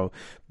long. So,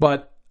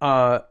 but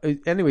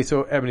anyway,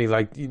 so Ebony,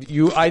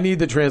 I need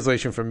the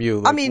translation from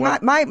you. I mean,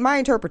 my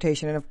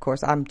interpretation, and of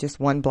course, I'm just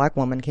one black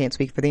woman, can't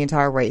speak for the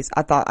entire race.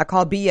 I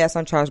called BS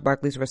on Charles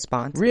Barkley's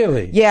response.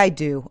 Really? Yeah, I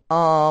do.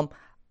 I'm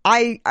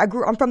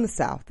from the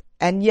South,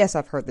 and yes,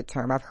 I've heard the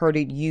term. I've heard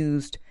it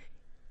used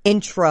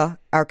intra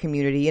our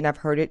community, and I've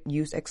heard it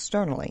used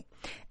externally.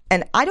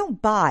 And I don't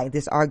buy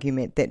this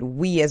argument that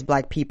we as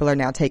black people are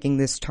now taking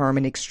this term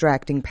and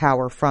extracting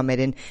power from it,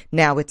 and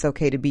now it's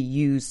okay to be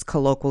used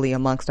colloquially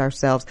amongst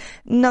ourselves.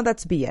 No,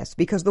 that's BS,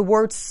 because the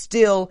word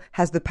still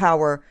has the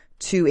power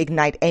to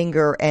ignite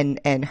anger and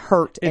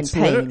hurt and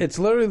pain. It's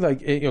literally like,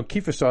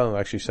 Kiefer Sutherland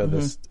actually said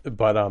this,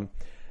 but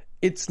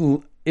it's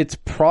the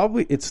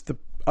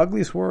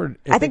ugliest word.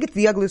 I think it's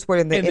the ugliest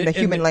word in the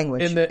human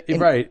language.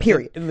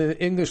 Period. In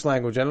the English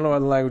language. I don't know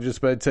other languages,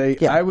 but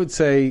I would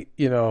say,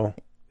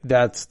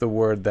 that's the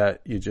word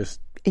that you just...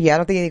 Yeah, I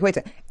don't think it equates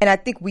it. And I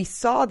think we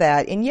saw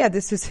that. And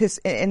this is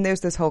and there's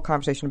this whole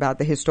conversation about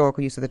the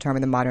historical use of the term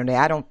in the modern day.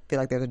 I don't feel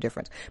like there's a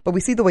difference. But we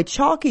see the way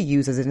Chalky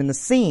uses it in the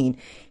scene.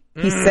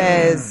 He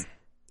says,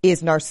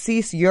 is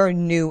Narcisse your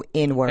new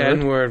N-word?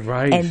 N-word,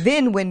 right. And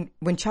then when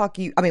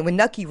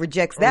Nucky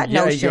rejects that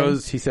notion,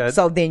 he said,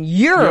 so then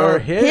you're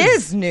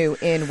his new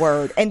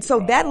N-word. And so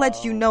that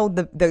lets you know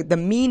the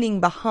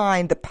meaning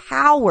behind the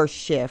power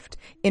shift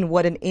in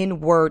what an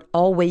N-word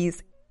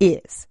always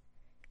is.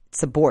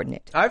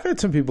 Subordinate. I've had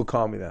some people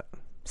call me that.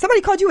 Somebody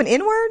called you an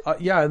N-word?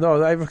 Yeah,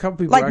 no, I have a couple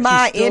people like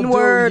my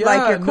N-word,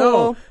 like you're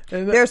cool.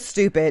 No. They're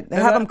stupid.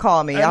 Have them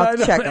call me. I'll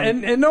check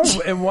them. And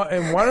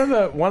one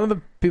of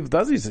the people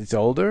does. He's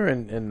older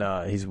and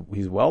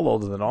he's well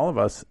older than all of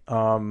us.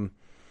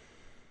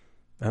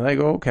 And I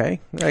go, okay.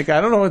 I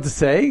don't know what to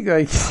say.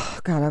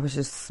 God, I was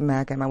just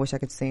smacking. I wish I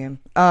could see him.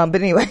 But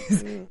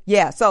anyways,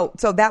 yeah. So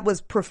that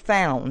was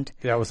profound.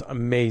 That was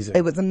amazing.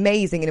 It was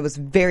amazing, and it was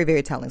very,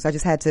 very telling. So I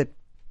just had to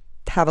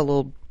have a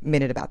little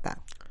minute about that.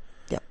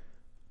 Yeah.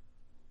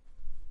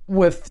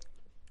 With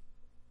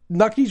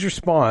Nucky's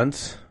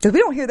response, because we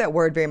don't hear that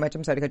word very much.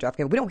 I'm sorry to cut you off,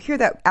 Kevin. We don't hear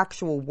that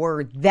actual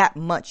word that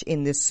much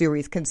in this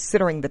series,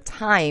 considering the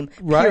time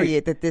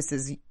period that this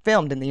is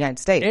filmed in the United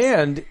States.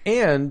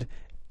 And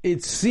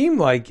it seemed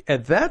like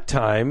at that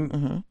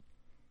time,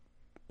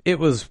 it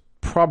was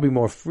probably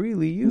more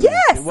freely used.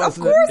 Yes, of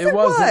course it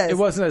was. It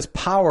wasn't as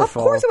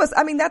powerful. Of course it was.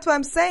 I mean, that's what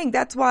I'm saying.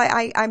 That's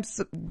why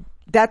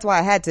that's why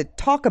I had to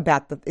talk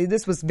about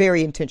this was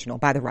very intentional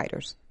by the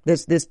writers.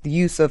 This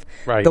use of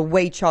the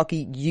way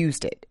Chalky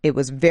used it. It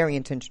was very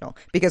intentional,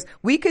 because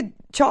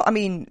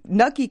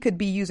Nucky could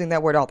be using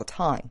that word all the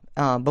time,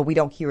 but we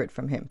don't hear it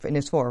from him, and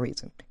it's for a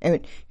reason.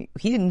 And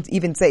he didn't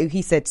even say,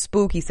 he said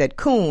spook, he said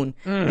coon.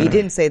 He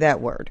didn't say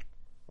that word.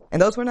 And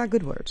those were not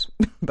good words.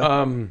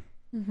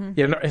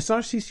 Yeah, has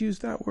Narcisse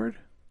used that word?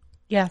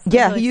 Yes.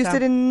 Yeah, he used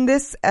it in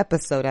this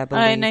episode, I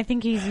believe. And I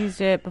think he's used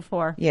it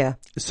before. Yeah.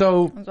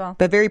 So, as well.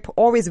 But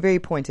always very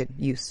pointed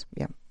use.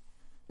 Yeah.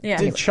 Yeah.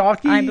 Did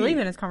Chalky... I believe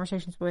in his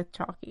conversations with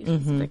Chalky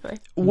specifically.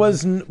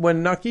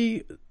 When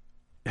Nucky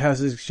has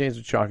his exchange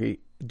with Chalky,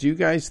 do you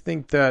guys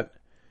think that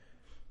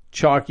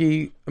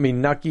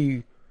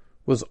Nucky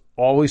was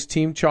always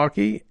Team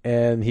Chalky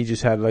and he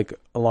just had like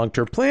a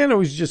long-term plan, or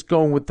was he just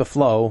going with the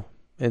flow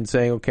and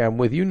saying, okay, I'm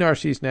with you,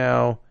 Narcisse,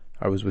 now.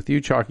 I was with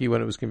you, Chalky,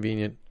 when it was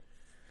convenient.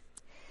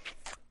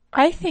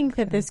 I think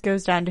that this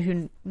goes down to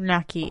who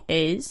Nucky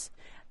is,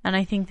 and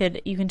I think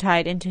that you can tie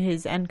it into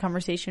his end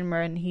conversation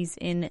when he's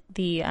in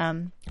the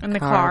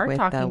car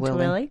talking to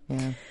Willie,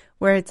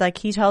 where it's like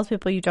he tells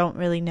people you don't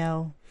really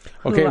know.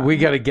 Okay, we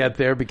got to get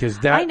there, because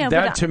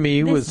that to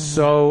me was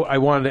so. I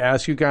wanted to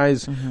ask you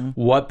guys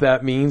what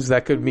that means.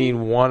 That could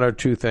mean one or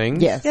two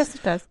things. Yes,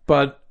 it does.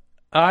 But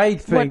I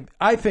think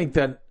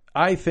that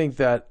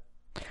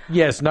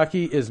yes,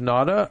 Nucky is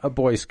not a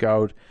Boy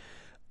Scout.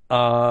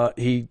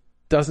 He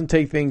doesn't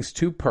take things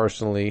too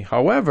personally.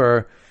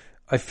 However,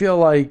 I feel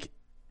like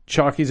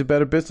Chalky's a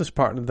better business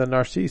partner than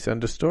Narcisse,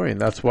 end of story, and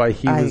that's why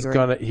he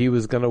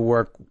was gonna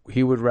work.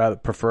 He would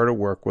prefer to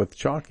work with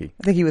Chalky.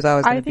 I think he was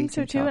always. I think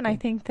so too, Chalky. And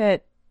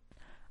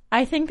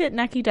I think that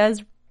Nucky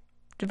does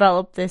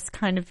develop this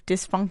kind of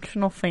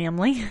dysfunctional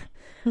family,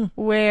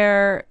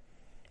 where,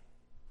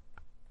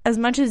 as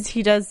much as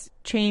he does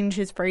change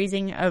his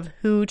phrasing of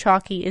who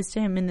Chalky is to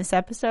him in this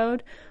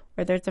episode,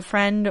 whether it's a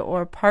friend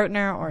or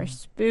partner or a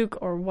spook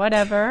or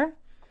whatever,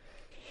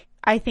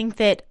 I think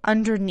that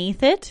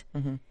underneath it,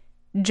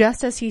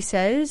 just as he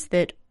says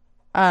that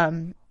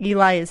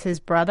Eli is his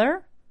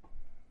brother,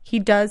 he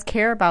does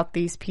care about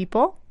these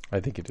people. I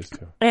think he does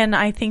too. And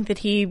I think that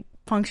he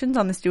functions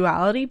on this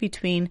duality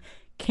between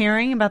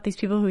caring about these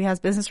people who he has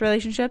business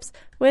relationships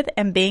with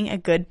and being a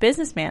good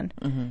businessman.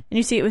 And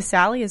you see it with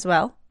Sally as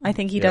well. I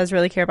think he does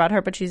really care about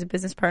her, but she's a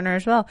business partner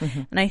as well.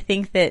 And I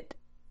think that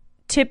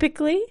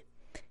typically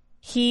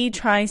he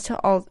tries to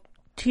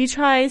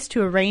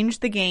arrange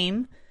the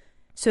game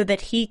so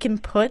that he can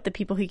put the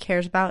people he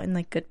cares about in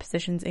like good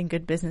positions, in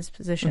good business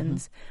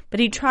positions. But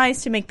he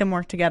tries to make them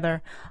work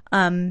together.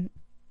 I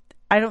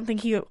don't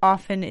think he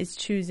often is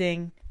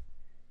choosing.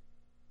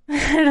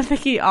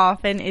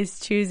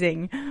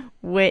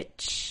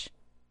 Which.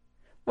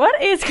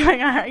 What is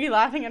going on? Are you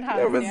laughing at how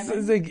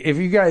it's like, if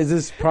you guys,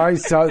 this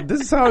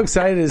is how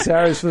excited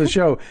Sarah is for the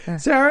show.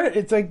 Sarah,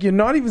 it's like you're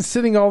not even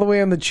sitting all the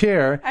way on the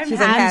chair. She's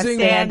half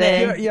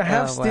standing. You're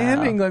half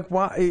standing. Like,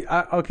 why?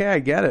 Okay, I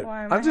get it.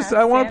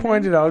 I want to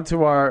point it out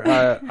to our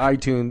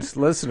iTunes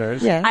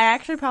listeners. Yeah. I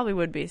actually probably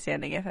would be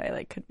standing if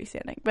I could be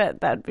standing,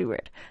 but that'd be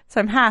weird.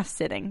 So I'm half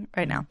sitting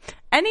right now.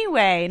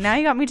 Anyway, now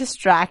you got me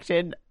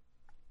distracted.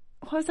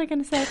 What was I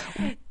going to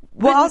say?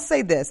 Well, I'll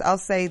say this. I'll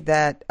say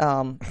that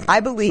I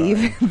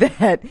believe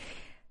that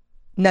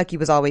Nucky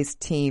was always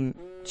team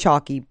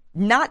Chalky.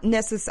 Not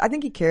necessarily. I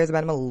think he cares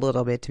about him a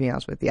little bit, to be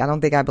honest with you.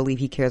 I believe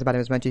he cares about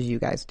him as much as you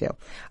guys do.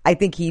 I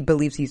think he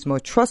believes he's more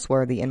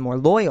trustworthy and more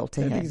loyal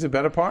to him. I think he's a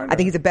better partner. I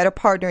think he's a better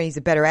partner and he's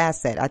a better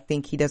asset. I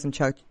think he doesn't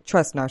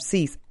trust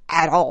Narcisse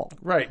at all.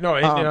 Right. No,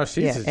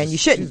 Narcisse is and you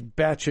shouldn't. She's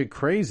batshit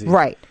crazy.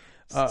 Right.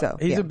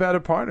 He's a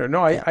better partner.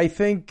 No, I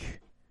think...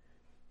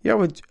 Yeah,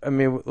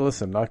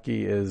 listen,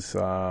 Nucky is,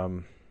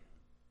 I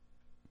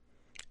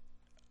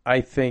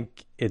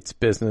think it's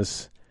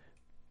business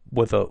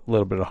with a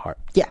little bit of heart.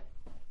 Yeah.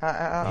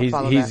 I'll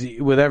follow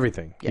he's with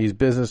everything. Yeah. He's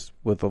business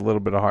with a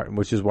little bit of heart,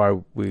 which is why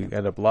we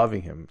end up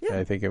loving him. Yeah.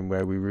 I think, and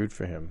why we root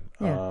for him.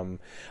 Yeah.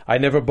 I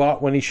never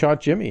bought when he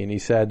shot Jimmy and he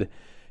said,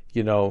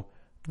 you're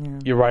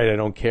right, I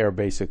don't care,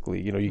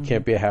 basically. You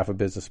can't be a half a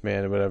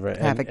businessman or whatever.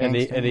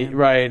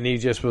 And he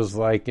just was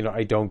like,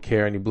 I don't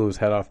care, and he blew his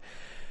head off.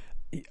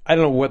 I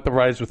don't know what the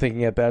writers were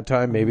thinking at that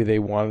time. Maybe they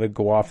wanted to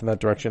go off in that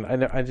direction. I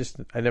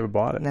never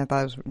bought it. And I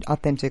thought it was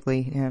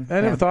authentically him. I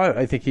never thought it.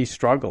 I think he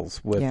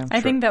struggles with... I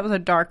think that was a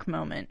dark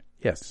moment.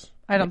 Yes.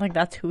 I don't think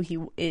that's who he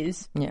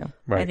is. Yeah.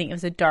 Right. I think it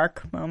was a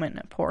dark moment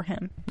for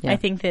him. Yeah. I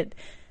think that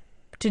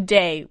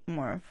today,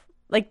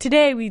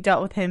 today we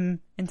dealt with him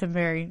in some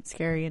very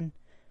scary and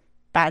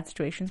bad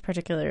situations,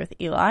 particularly with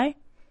Eli.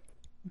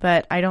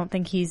 But I don't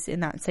think he's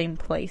in that same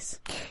place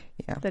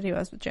that he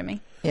was with Jimmy.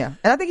 Yeah.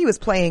 And I think he was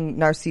playing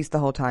Narcisse the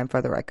whole time,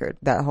 for the record.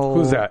 That whole...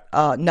 Who's that?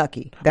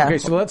 Nucky.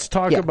 So let's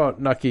talk about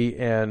Nucky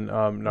and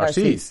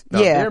Narcisse.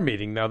 Now, their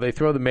meeting. Now, they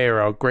throw the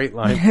mayor out. Great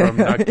line from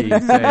Nucky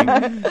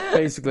saying,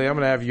 basically, I'm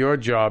going to have your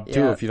job,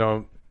 too, if you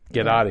don't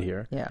get out of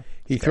here. Yeah.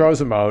 He throws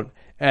him out.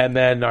 And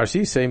then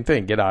Narcisse, same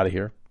thing. Get out of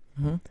here.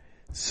 Mm-hmm.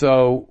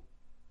 So,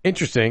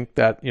 interesting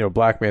that,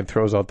 black man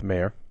throws out the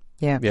mayor.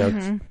 Yeah.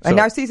 And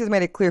Narcisse has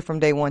made it clear from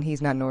day one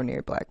he's not an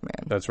ordinary black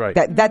man. That's right.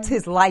 That's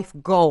his life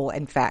goal,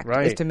 in fact,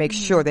 is to make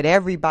sure that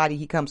everybody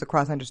he comes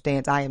across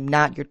understands I am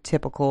not your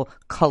typical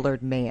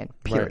colored man,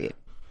 period. Right.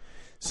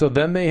 So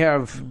then they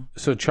have,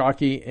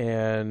 Nucky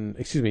and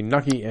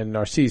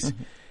Narcisse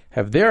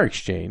have their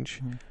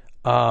exchange.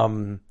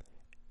 And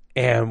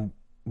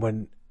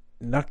when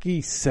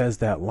Nucky says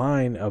that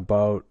line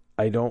about,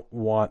 I don't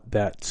want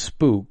that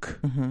spook.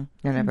 I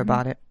never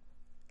bought it.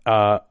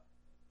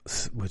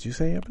 What'd you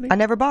say, Anthony? I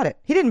never bought it.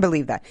 He didn't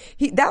believe that.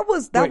 That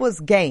was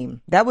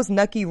game. That was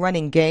Nucky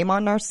running game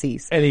on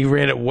Narcisse. And he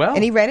ran it well.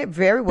 And he ran it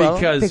very well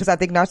because I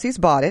think Narcisse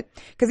bought it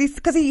because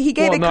he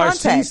gave it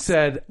context. Narcisse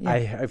said,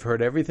 I've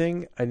heard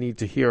everything I need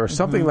to hear, or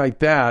something like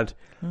that.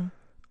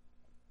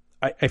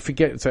 I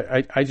forget.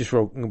 I just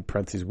wrote in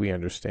parentheses, we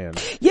understand.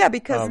 Yeah,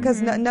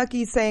 because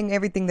Nucky's saying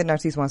everything that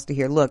Narcisse wants to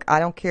hear. Look, I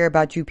don't care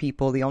about you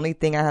people. The only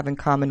thing I have in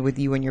common with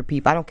you and your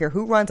people, I don't care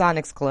who runs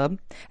Onyx Club.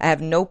 I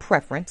have no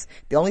preference.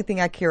 The only thing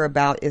I care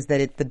about is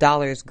that the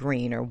dollar is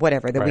green or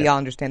whatever, that we all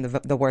understand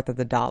the worth of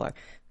the dollar.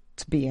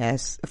 It's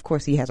BS. Of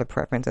course, he has a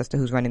preference as to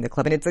who's running the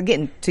club. And it's,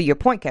 again, to your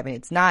point, Kevin,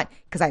 it's not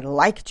because I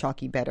like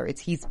Chalky better.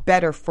 He's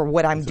better for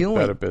what I'm doing.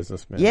 Better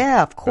businessman.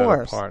 Yeah, of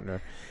course.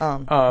 Better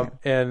partner.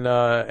 And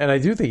I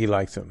do think he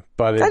likes him,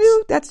 but I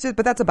do. That's a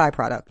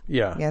byproduct.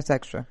 Yeah, it's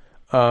extra.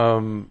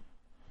 And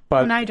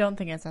I don't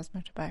think it's as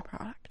much a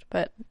byproduct,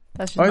 but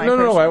that's just my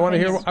no. I want to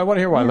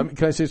hear why. Yeah.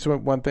 Can I say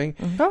one thing?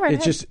 Go right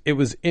ahead. It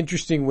was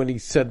interesting when he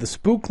said the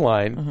spook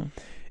line.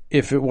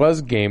 If it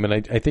was game, and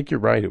I think you're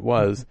right, it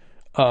was.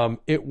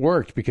 It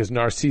worked because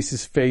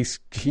Narcisse's face,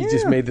 he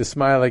just made the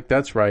smile like,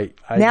 that's right.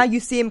 Now you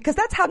see him, because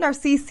that's how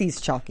Narcisse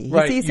sees Chalky.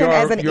 He sees him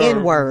as an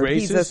N-word.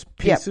 He's a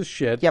piece of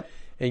shit. Yep.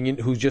 And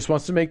who just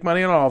wants to make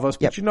money on all of us.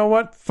 But you know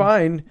what?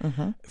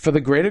 Fine. For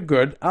the greater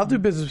good, I'll do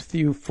business with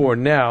you for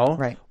now.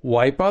 Right.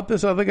 Wipe out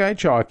this other guy,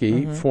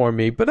 Chalky, for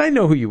me. But I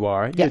know who you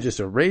are. You're just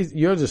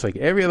you're just like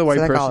every other white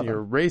person.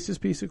 You're a racist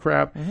piece of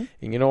crap. And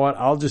you know what?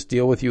 I'll just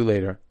deal with you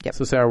later. Yep.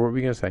 So, Sarah, what were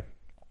we going to say?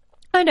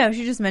 I know.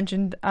 She just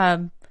mentioned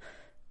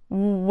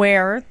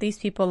where these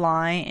people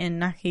lie in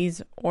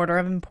Nucky's order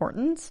of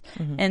importance.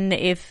 And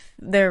if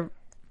their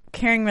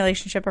caring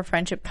relationship or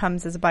friendship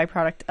comes as a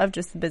byproduct of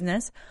just the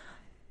business,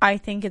 I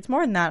think it's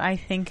more than that. I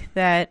think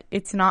that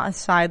it's not a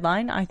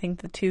sideline. I think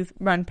the two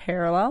run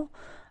parallel.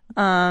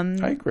 I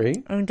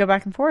agree. And go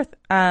back and forth.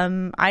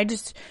 When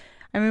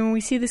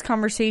we see this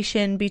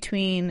conversation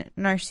between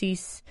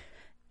Narcisse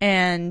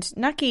And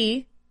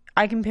Nucky,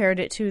 I compared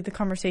it to the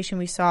conversation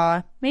we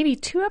saw maybe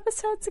 2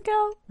 episodes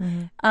ago,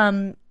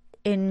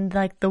 in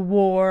like the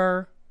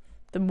war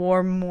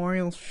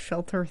memorial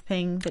shelter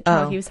thing that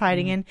Chalky was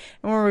hiding in,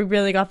 and where we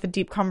really got the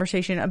deep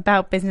conversation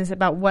about business,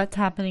 about what's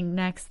happening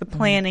next, the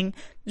planning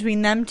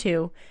between them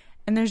two.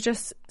 And there's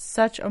just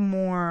such a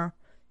more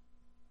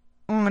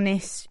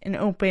honest and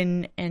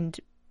open and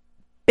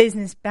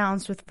business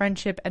balanced with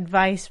friendship,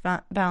 advice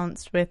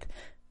balanced with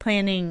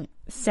planning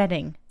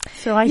setting.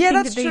 So I think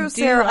that's that they true, do.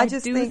 Sarah. I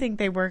think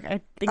they work.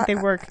 I think they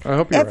work. I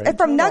hope you're right.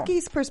 From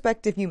Nucky's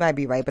perspective, you might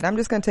be right, but I'm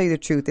just going to tell you the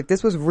truth. If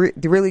this was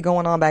really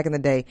going on back in the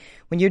day,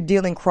 when you're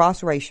dealing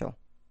cross-racial,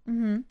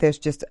 there's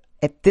just,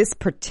 at this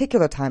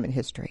particular time in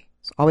history,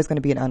 it's always going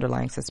to be an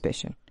underlying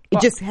suspicion. It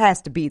just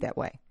has to be that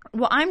way.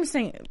 Well, I'm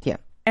saying, Yeah.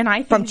 and I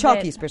think From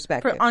Chalky's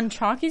perspective. on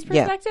Chalky's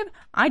perspective,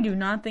 I do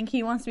not think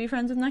he wants to be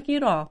friends with Nucky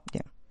at all.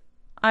 Yeah.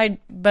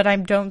 But I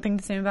don't think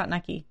the same about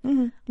Nucky.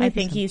 I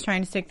think he's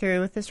trying to stick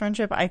through with this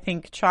friendship. I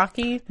think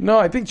Chalky. No,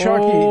 I think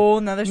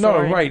Chalky. Another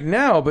story. No, right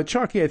now, but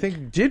Chalky, I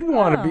think, did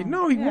want to be.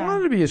 No, he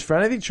wanted to be his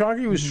friend. I think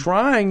Chalky was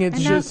trying. It's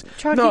And just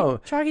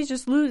Chalky's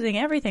just losing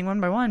everything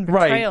one by one.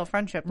 Betrayal,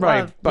 friendship,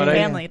 love,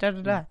 family,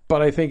 da.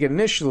 But I think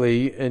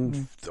initially,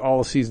 in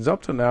all the seasons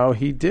up to now,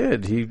 he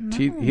did.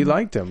 He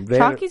liked him.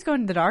 Chalky's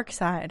going to the dark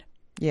side.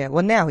 Yeah,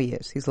 well, now he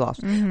is. He's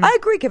lost. I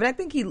agree, Kevin. I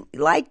think he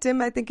liked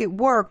him. I think it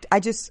worked.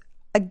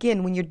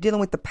 Again, when you're dealing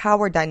with the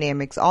power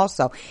dynamics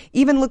also,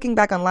 even looking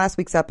back on last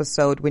week's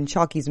episode when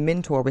Chalky's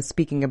mentor was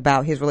speaking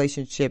about his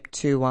relationship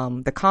to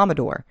the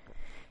Commodore,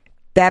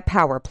 that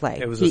power play.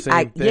 It was the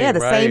same thing, Yeah,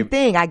 the right? same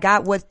thing. I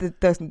got what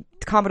the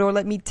Commodore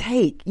let me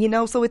take,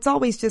 so it's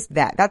always just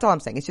that. That's all I'm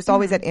saying. It's just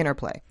always that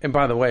interplay. And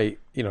by the way,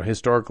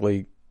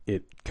 historically,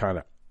 it kind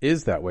of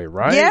is that way,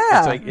 right? Yeah.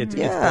 It's like it's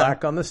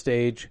black on the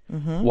stage,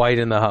 white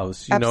in the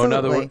house. In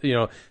other words,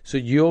 so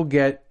you'll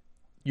get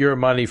your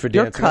money for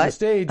dancing on the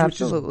stage,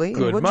 absolutely.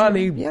 Which is good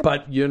money,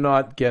 but you're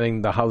not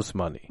getting the house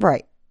money.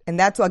 Right. And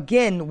that's,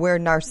 again, where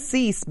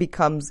Narcisse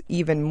becomes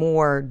even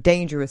more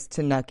dangerous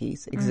to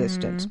Nucky's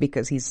existence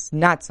because he's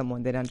not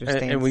someone that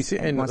understands and we see,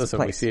 and wants listen,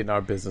 to we see it in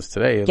our business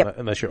today, Yep.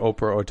 unless you're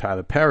Oprah or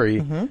Tyler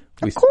Perry,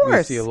 we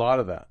see a lot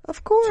of that.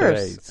 Of course.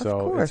 Today.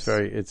 So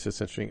it's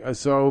just interesting.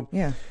 So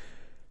yeah.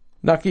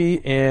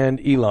 Nucky and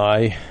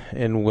Eli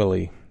and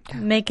Willie.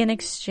 Make an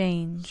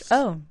exchange.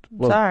 Oh,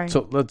 sorry.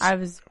 So I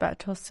was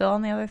still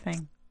on the other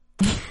thing.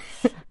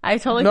 I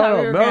totally thought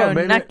we were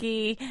going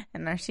Nucky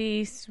and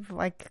Narcisse.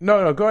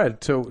 No, go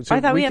ahead. So I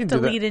thought we have to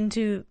lead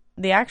into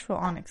the actual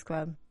Onyx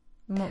Club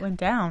and what went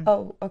down.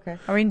 Oh, okay.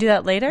 Are we going to do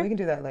that later? We can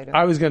do that later.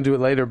 I was going to do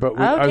it later, but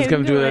I was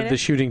going to do the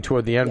shooting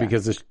toward the end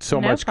because there's so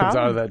much comes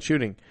out of that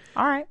shooting.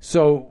 All right.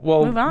 So,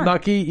 Move on.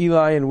 Nucky,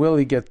 Eli, and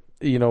Willie get,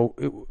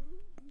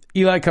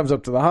 Eli comes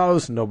up to the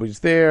house, nobody's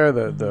there,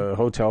 the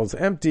hotel's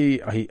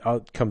empty.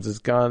 Out comes his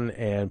gun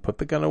and put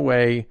the gun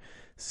away,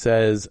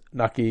 says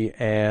Nucky,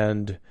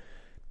 and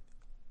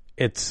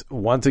it's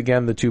once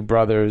again the two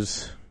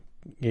brothers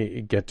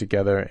get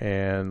together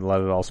and let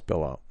it all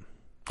spill out.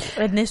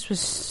 And this was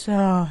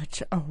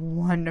such a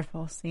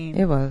wonderful scene.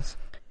 It was.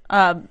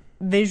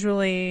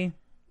 Visually,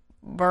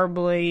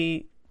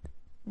 verbally,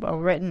 well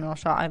written, well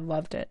shot. I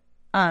loved it.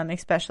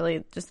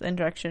 Especially just the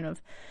introduction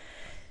of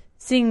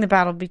seeing the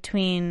battle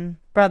between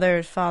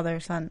brothers, father,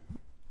 son.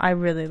 I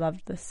really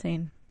loved this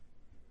scene.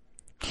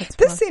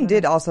 This scene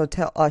did also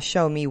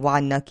show me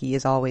why Nucky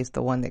is always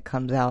the one that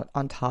comes out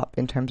on top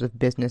in terms of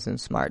business and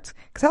smarts.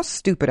 Because how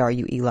stupid are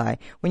you, Eli?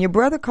 When your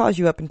brother calls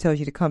you up and tells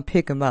you to come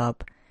pick him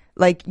up,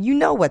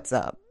 what's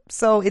up.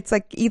 So it's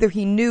like either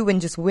he knew and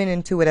just went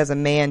into it as a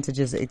man to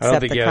just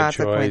accept the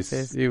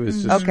consequences. He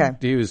was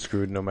just he was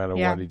screwed no matter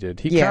what he did.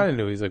 He kind of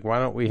knew. He's like, why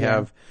don't we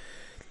have?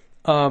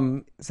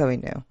 So he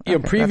knew.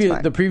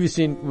 The previous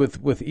scene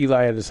with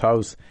Eli at his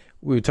house,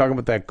 we were talking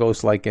about that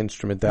ghost-like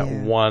instrument, that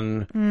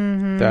one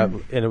and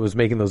it was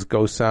making those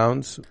ghost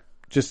sounds.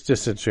 Just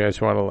interesting. I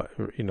just want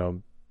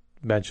to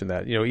mention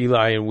that.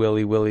 Eli and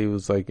Willie. Willie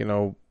was like,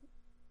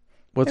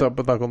 what's up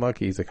with Uncle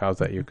Nucky? He's like, how's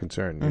that your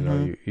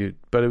concern?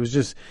 But it was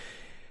just,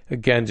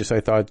 again, I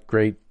thought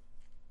great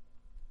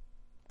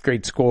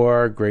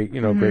score, great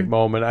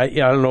moment. I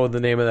don't know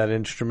the name of that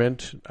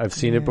instrument. I've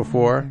seen it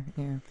before.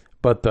 Yeah.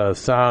 But the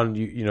sound,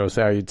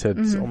 Sarah, you said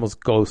it's almost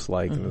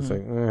ghost-like, and it's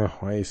like,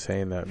 why are you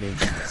saying that? I mean,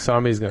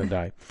 somebody's going to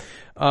die.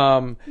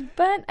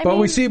 But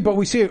we see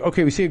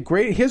a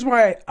great. Here's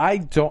why I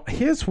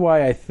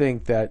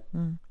think that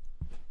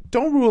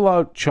don't rule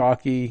out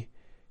Chalky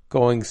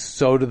going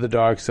so to the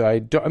dark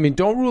side.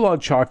 Don't rule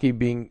out Chalky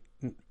being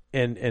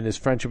and his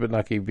friendship with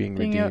Nucky being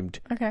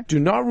redeemed. Okay. Do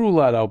not rule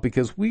that out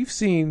because we've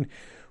seen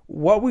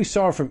what we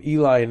saw from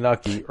Eli and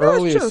Nucky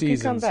earlier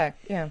seasons. Come back.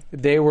 Yeah.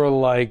 They were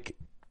like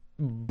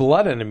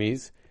blood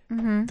enemies.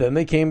 Then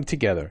they came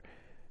together.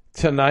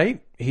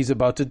 Tonight he's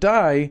about to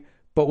die,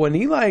 but when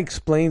Eli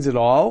explains it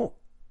all,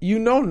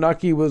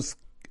 Nucky was.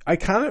 I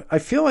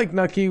feel like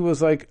Nucky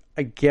was like,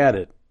 I get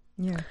it.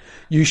 Yeah.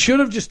 You should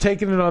have just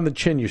taken it on the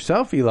chin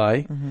yourself,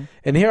 Eli.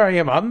 And here I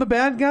am. I'm the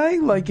bad guy.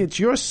 Like, it's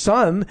your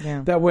son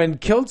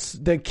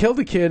that killed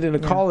a kid in a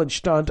college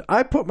stunt.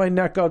 I put my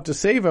neck out to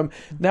save him.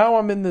 Now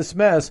I'm in this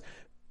mess,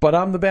 but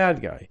I'm the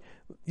bad guy.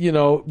 You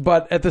know,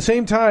 but at the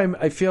same time,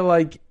 I feel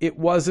like it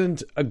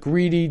wasn't a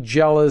greedy,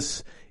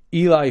 jealous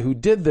Eli who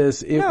did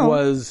this. It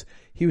was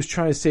he was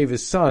trying to save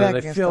his son, and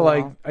I feel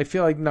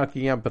like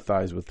Nucky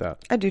empathized with that.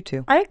 I do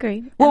too. I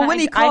agree. Well, And when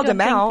he called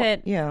him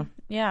out, yeah.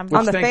 Which,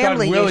 on the thank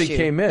family God Willie issue,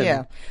 came in.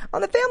 Yeah,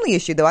 on the family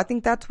issue, though, I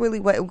think that's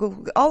really what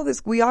all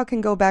this. We all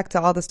can go back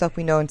to all the stuff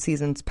we know in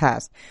seasons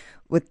past,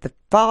 with the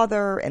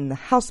father and the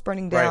house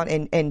burning down,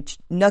 and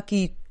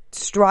Nucky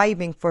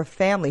striving for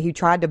family. He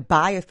tried to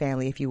buy a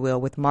family, if you will,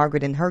 with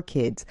Margaret and her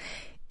kids,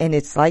 and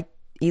it's like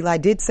Eli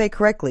did say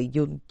correctly.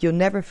 You'll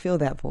never fill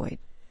that void.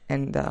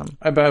 And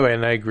by the way,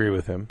 and I agree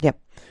with him. Yep.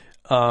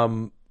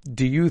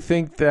 Do you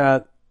think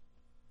that?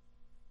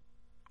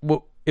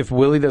 Well, if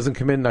Willie doesn't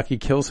come in, Nucky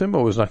kills him,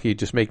 or was Nucky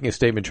just making a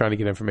statement trying to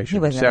get information? He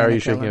wasn't Sarah, gonna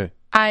you kill shaking him.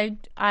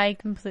 it? I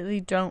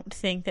completely don't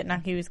think that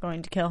Nucky was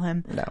going to kill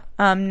him.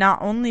 No.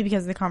 Not only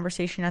because of the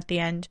conversation at the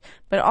end,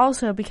 but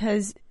also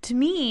because, to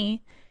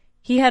me,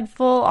 he had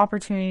full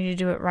opportunity to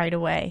do it right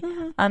away.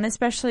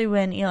 Especially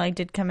when Eli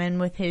did come in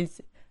with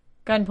his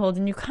gun pulled,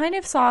 and you kind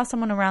of saw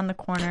someone around the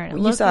corner. And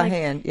You saw a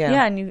hand, yeah.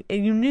 Yeah, and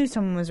you knew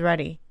someone was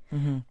ready.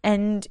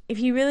 And if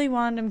he really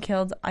wanted him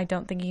killed, I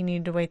don't think he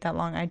needed to wait that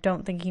long. I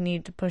don't think he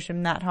needed to push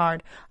him that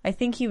hard. I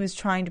think he was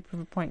trying to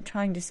prove a point,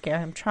 trying to scare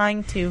him,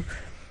 trying to...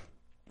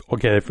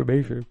 Okay,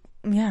 information.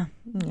 Yeah.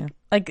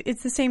 Like,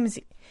 it's the same as...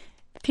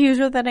 If he was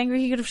really that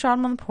angry, he could have shot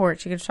him on the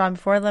porch. He could have shot him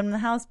before I let him in the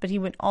house, but he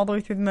went all the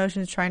way through the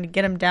motions trying to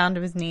get him down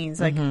to his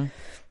knees. Like,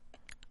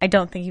 I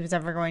don't think he was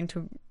ever going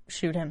to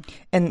shoot him.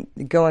 And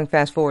going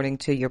fast forwarding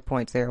to your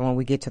points there, when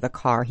we get to the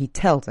car, he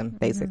tells him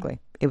basically,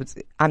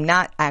 I'm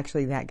not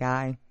actually that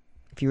guy.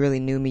 If you really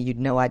knew me, you'd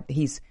know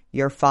he's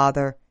your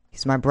father.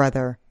 He's my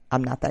brother.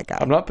 I'm not that guy.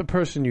 I'm not the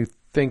person you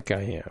think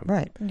I am.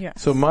 Right. Yeah.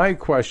 So my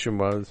question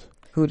was,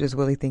 who does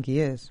Willie think he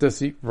is? Does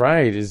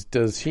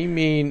he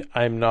mean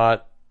I'm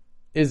not?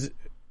 Is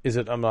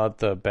it I'm not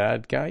the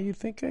bad guy you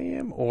think I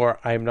am, or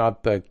I'm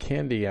not the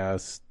candy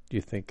ass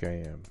you think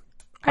I am?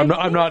 I'm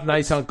not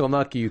nice Uncle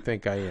Nucky you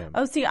think I am.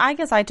 Oh, see, I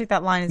guess I took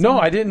that line as no,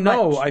 I didn't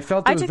know. I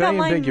felt it was very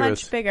ambiguous. I took that line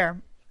much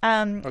bigger.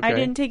 I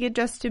didn't take it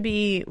just to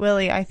be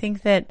Willie. I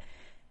think that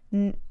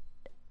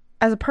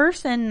as a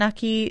person,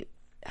 Nucky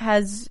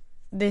has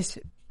this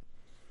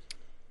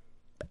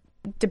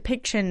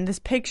depiction, this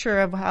picture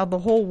of how the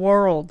whole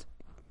world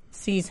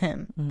sees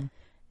him.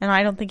 And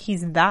I don't think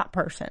he's that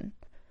person.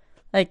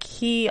 Like,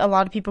 a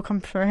lot of people come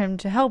for him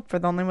to help for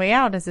the only way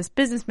out as this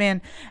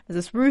businessman, as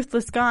this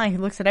ruthless guy who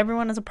looks at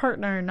everyone as a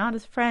partner, not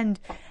as a friend.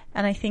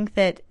 And I think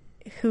that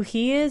who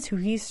he is, who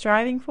he's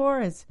striving for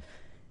is,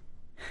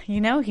 he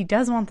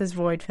does want this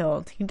void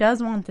filled. He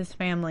does want this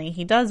family.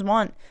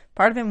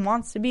 Part of him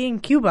wants to be in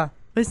Cuba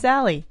with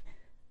Sally.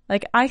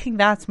 Like, I think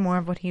that's more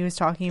of what he was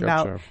talking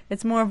about.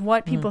 It's more of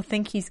what people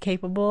think he's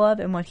capable of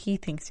and what he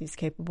thinks he's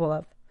capable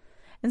of.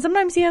 And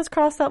sometimes he has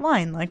crossed that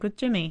line, like with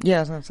Jimmy. Yeah,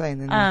 that's what I'm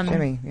saying.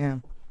 Jimmy, yeah.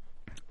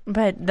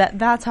 But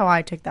that's how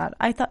I took that.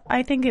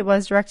 I think it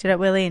was directed at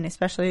Willie, and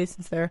especially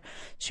since they're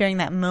sharing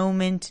that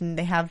moment and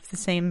they have the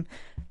same,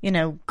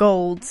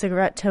 gold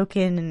cigarette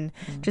token and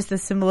just the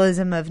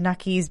symbolism of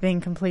Nucky's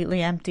being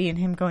completely empty and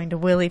him going to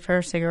Willie for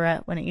a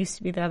cigarette when it used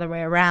to be the other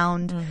way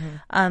around.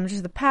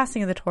 Just the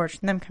passing of the torch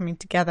and them coming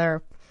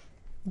together.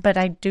 But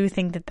I do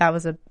think that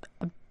was a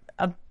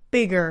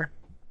bigger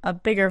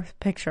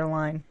picture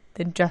line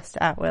than just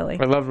at Willie.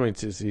 I loved when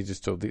he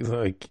just told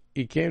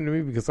he came to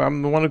me because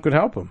I'm the one who could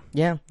help him.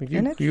 Yeah.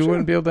 Like you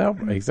wouldn't be able to help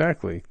him.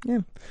 Exactly. Yeah.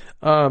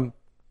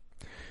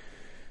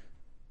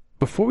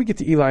 Before we get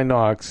to Eli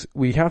Knox,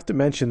 we have to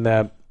mention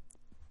that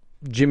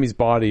Jimmy's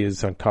body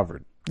is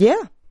uncovered.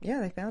 Yeah.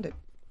 Yeah, they found it.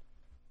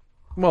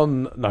 Well,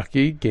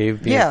 Nucky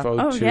gave the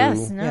info to...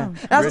 Yes, no. Yeah.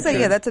 I was going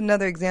to say, that's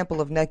another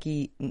example of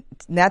Nucky.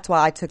 That's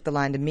why I took the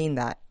line to mean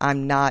that.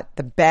 I'm not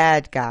the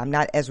bad guy. I'm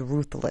not as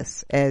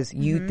ruthless as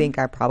you think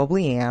I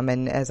probably am,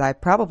 and as I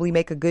probably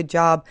make a good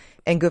job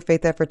and good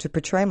faith effort to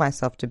portray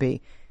myself to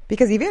be.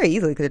 Because he very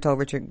easily could have told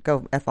Richard,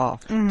 go F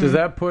off.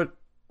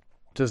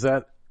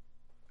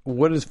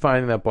 What does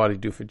finding that body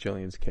do for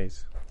Jillian's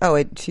case?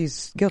 Oh,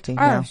 she's guilty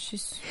now.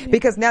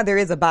 Because now there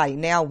is a body.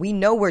 Now we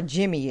know where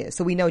Jimmy is,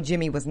 so we know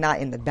Jimmy was not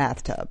in the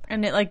bathtub.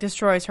 And it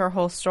destroys her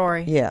whole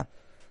story. Yeah.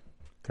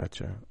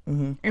 Gotcha.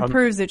 It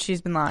proves that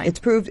she's been lying.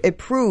 It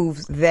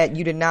proves that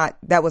you did not.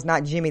 That was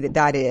not Jimmy that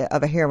died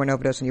of a heroin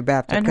overdose in your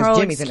bathtub. And her because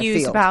whole Jimmy's in the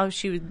excuse field. about how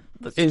she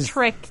was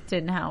tricked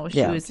and how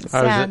she was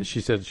sad.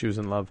 She said she was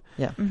in love.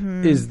 Yeah.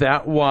 Is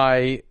that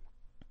why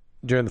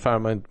during the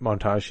final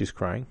montage she's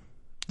crying?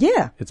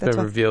 Yeah. It's been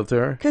revealed to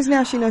her? Because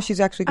now she knows she's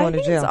actually going to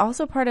jail. I think it's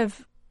also part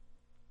of,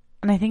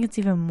 and I think it's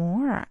even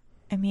more.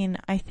 I mean,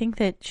 I think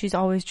that she's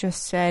always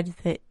just said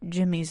that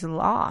Jimmy's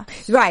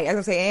lost. Right. I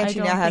was going to say, and she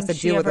now has to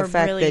deal with the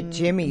fact that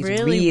Jimmy's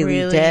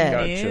really dead.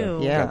 Gotcha.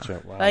 Yeah.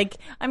 Gotcha. Wow.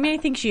 I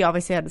think she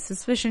obviously had a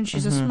suspicion.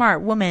 She's a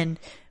smart woman.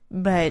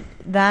 but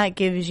that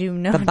gives you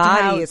no The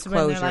body doubts is when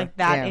they're closure. like,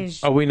 that Yeah.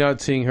 is. Are we not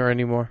seeing her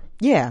anymore?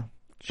 Yeah.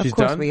 She's of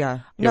course done? we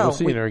are. Yeah, No, we're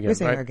seeing her again. We're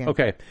seeing right? her again.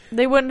 Okay.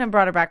 They wouldn't have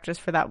brought her back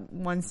just for that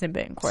one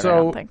snippet in court, I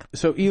don't think.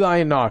 So Eli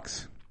and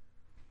Nox,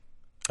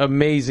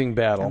 amazing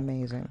battle.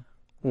 Amazing.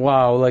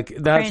 Wow, like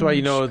that's why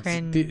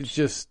Cringe. it's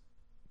just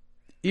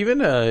even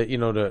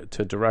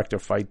to direct a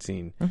fight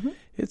scene,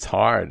 it's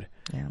hard.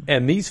 Yeah.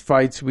 And these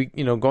fights,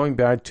 going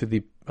back to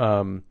the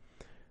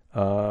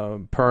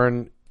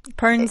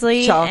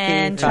Pernsley Chalky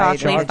and fight.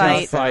 Chalky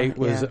Chalky fight.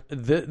 was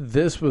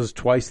this was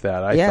twice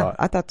that I Yeah, thought.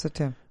 I thought so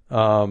too.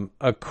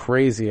 A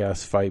crazy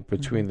ass fight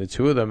between the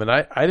two of them, and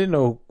I didn't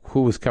know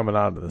who was coming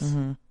out of this.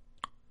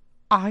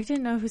 I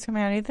didn't know who's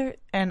coming out either,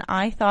 and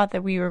I thought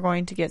that we were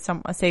going to get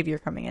a savior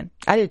coming in.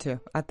 I did too.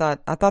 I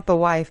thought the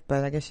wife,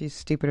 but I guess she's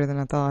stupider than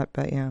I thought.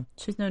 But yeah,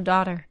 She's no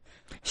daughter.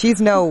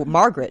 she's no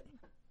Margaret.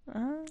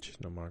 She's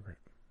no Margaret.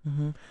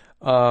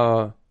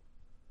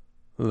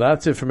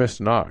 That's it for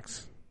Mr.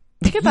 Knox.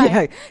 Goodbye.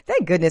 Yeah,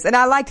 thank goodness. And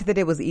I liked that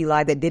it was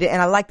Eli that did it,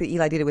 and I liked that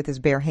Eli did it with his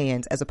bare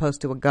hands as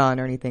opposed to a gun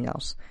or anything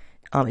else.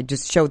 It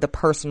just showed the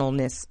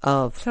personalness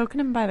of. Choking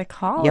him by the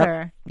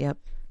collar. Yep.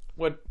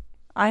 What?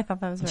 I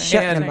thought that was very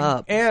Shutting interesting. him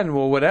up. And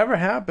well, whatever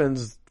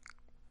happens,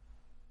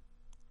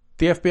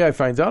 the FBI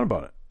finds out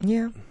about it.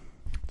 Yeah.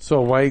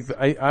 So why?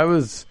 I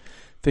was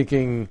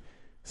thinking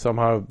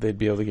somehow they'd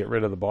be able to get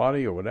rid of the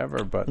body or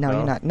whatever, but No,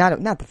 you're not.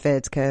 Not the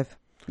feds, Kev.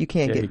 You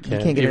can't Yeah, get you you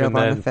can't. can't get it Even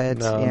up on then, the feds.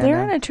 no. Yeah, They're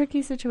no. in a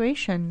tricky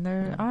situation.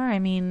 There are. I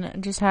mean,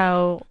 just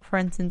how, for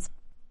instance,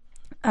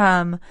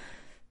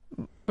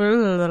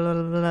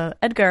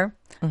 Edgar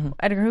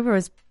Hoover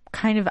was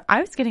kind of.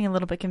 I was getting a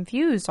little bit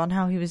confused on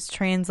how he was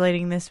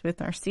translating this with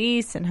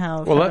Narcisse and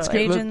how let's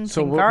federal get- agents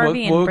so and we'll-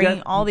 Garvey we'll and bringing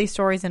get- all these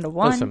stories into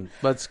one.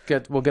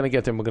 Listen, we're going to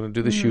get them. We're going to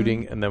do the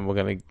shooting, and then we're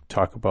going to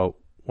talk about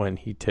when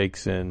he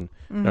takes in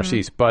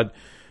Narcisse. But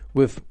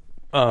with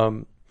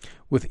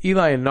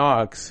Eli and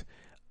Knox,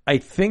 I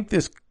think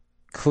this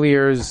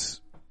clears.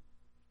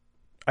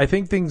 I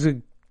think things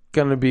are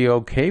going to be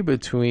okay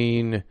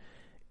between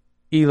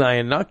Eli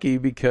and Nucky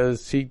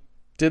because he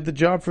did the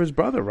job for his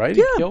brother, right?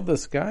 Yeah. He killed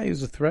this guy. He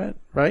was a threat,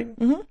 right?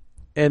 Mm-hmm.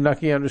 And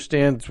Nucky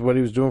understands what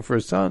he was doing for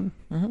his son.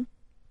 Mm-hmm.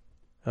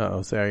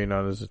 Oh, Sarah, you're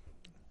not as.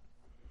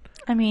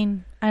 I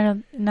mean,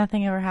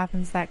 nothing ever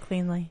happens that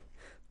cleanly.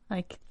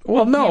 Like,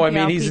 Well, you no, can't I be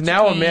mean all he's peachy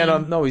now a keen. man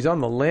on. No, he's on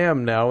the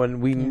lam now,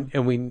 and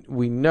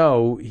we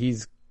know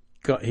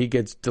he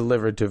gets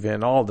delivered to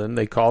Van Alden.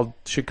 They called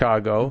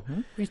Chicago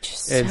Which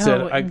is and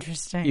so said,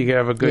 interesting. "You can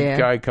have a good Yeah.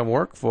 guy come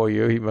work for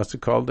you." He must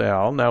have called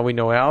Al. Now we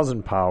know Al's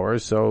in power,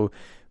 so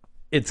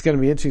it's going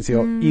to be interesting to see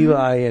how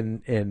Eli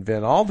and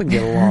Van Alden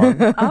get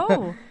along.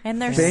 Oh,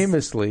 and they're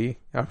Famously,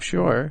 I'm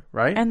sure,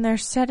 right? and they're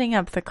setting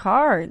up the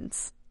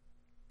cards.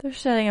 They're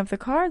setting up the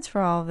cards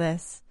for all of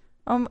this.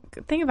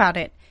 Think about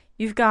it.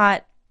 You've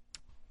got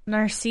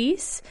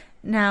Narcisse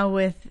now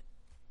with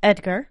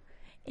Edgar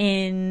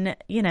in,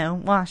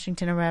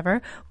 Washington or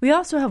wherever. We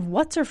also have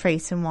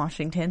What's-Her-Face in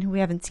Washington, who we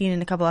haven't seen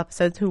in a couple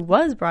episodes, who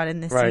was brought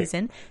in this Right.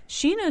 season.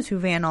 She knows who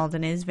Van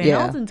Alden is. Van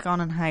Yeah. Alden's gone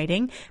in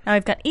hiding. Now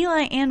we've got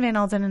Eli and Van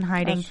Alden in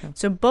hiding. That's true.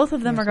 So both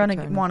of them are going to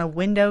timing. want a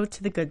window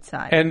to the good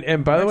side.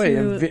 And by the way,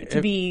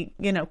 to be,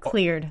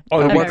 cleared.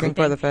 Oh, of they're working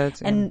for everything. the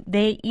feds, yeah. And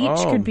they each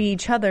Oh. could be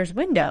each other's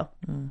window.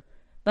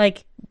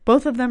 Like,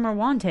 both of them are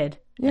wanted.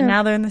 Yeah. And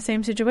now they're in the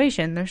same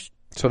situation.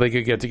 so they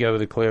could get together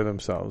to clear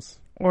themselves,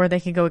 Or they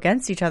could go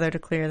against each other to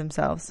clear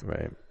themselves.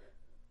 right?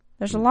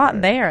 There's a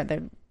lot there.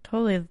 They're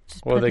totally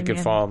just Or they putting could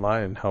in. fall in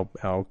line and help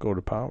Al go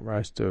to power,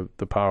 rise to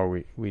the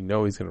power we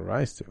know he's going to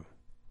rise to.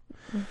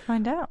 We'll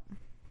find out.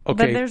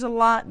 Okay, But there's a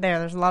lot there.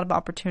 There's a lot of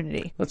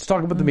opportunity. let's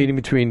talk about the meeting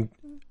between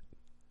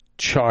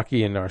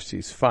Chalky and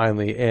Narcisse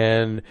finally,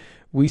 and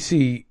we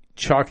see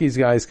Chalky's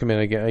guys come in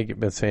again. I've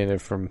been saying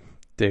it from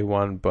day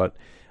one, but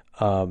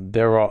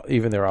they're all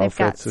even their They've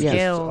got outfits. are just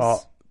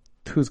skills.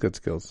 who's got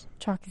skills?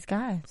 Chalky's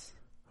guys.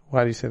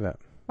 Why do you say that?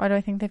 Why do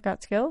I think they've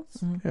got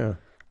skills? Yeah,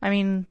 I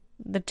mean,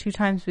 the two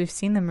times we've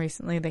seen them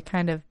recently, they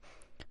kind of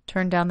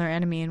turned down their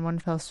enemy in one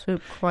fell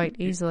swoop quite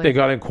easily. they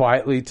got in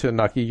quietly to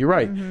Nucky. You're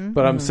right,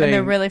 but I'm and saying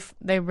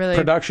they really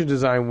production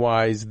design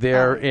wise,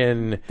 they're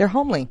in. They're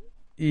homely.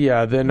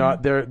 Yeah, they're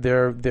not.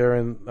 They're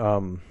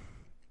in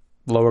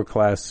lower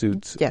class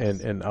suits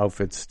Yes. and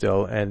outfits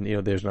still, and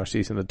there's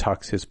Narcisse in the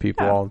tux. His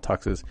people all in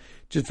tuxes.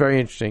 Just very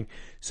interesting.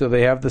 So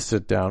they have the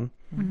sit down,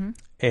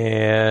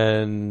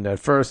 and at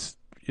first,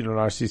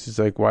 Narcisse is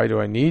like, "Why do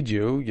I need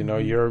you?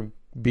 You're a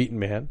beaten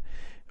man."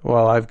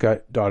 Well, I've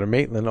got daughter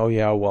Maitland. Oh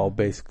yeah, well,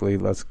 basically,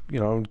 let's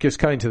just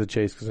cutting to the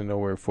chase because I know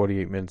we're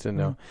 48 minutes in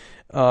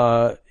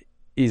now.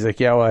 He's like,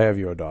 "Yeah, well, I have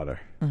your daughter."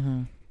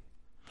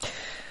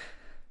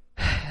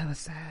 That was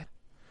sad.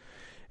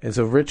 And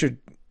so Richard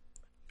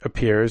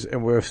appears,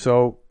 and we're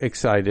so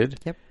excited.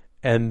 Yep.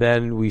 And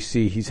then we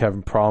see he's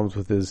having problems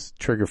with his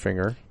trigger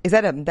finger. Is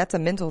that's a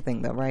mental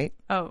thing though, right?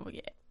 Oh,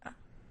 yeah.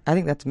 I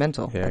think that's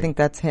mental. Yeah. I think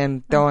that's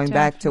him throwing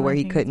back to where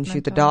he definitely couldn't think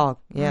shoot the it's dog.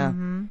 mental. Yeah.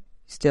 Mm-hmm.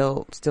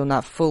 Still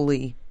not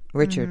fully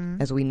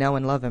Richard as we know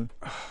and love him.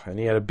 And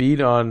he had a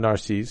beat on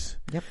Narcisse.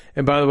 Yep.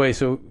 And by the way,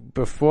 so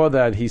before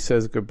that, he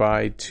says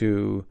goodbye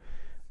to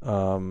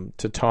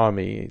to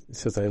Tommy. He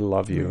says, "I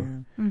love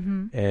you,"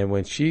 and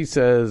when she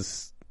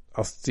says,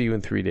 "I'll see you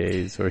in 3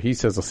 days," or he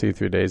says, "I'll see you in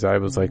 3 days," I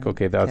was like,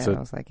 "Okay, that's it."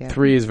 Yeah.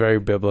 3 is very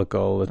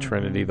biblical. The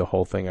Trinity, the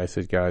whole thing. I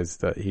said, "Guys,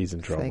 that he's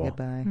in trouble." Say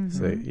goodbye.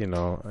 Say, you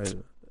know, I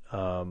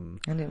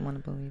didn't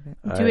want to believe it.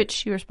 To which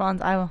she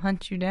responds, "I will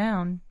hunt you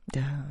down."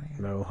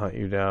 and I will hunt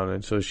you down.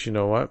 And so, you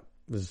know what?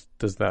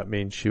 Does that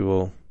mean she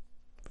will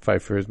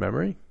fight for his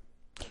memory?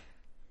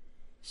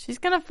 She's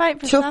gonna fight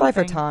for. She'll something. fight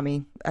for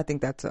Tommy. I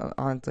think that's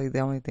honestly the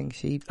only thing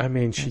she. I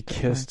mean, she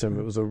kissed him.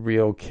 It was a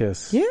real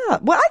kiss. Yeah.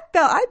 Well,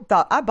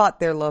 I bought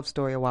their love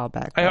story a while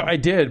back. I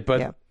did, but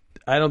Yeah.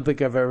 I don't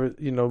think I've ever,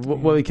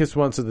 well, he kissed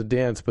once at the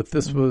dance, but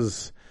this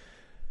was,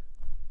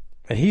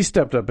 and he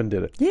stepped up and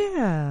did it.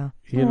 Yeah.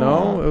 It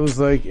was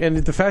like, and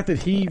the fact that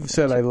he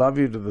said, "I love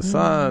you" to the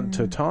son,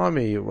 to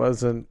Tommy, it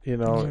wasn't, it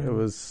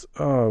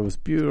was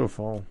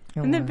beautiful.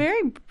 In the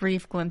very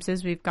brief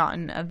glimpses we've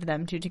gotten of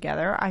them two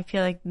together, I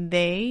feel like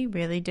they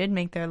really did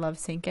make their love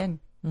sink in,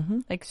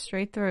 like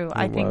straight through.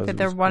 I think that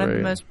they're one of the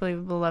most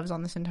believable loves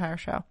on this entire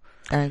show.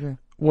 I agree.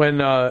 When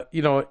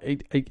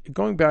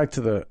going back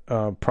to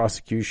the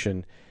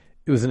prosecution,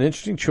 it was an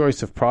interesting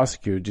choice of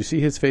prosecutor. Did you see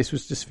his face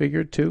was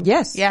disfigured too?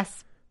 Yes.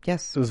 Yes.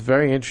 Yes. It was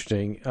very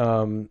interesting.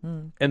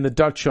 And the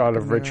Dutch shot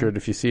of Richard,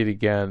 if you see it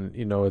again,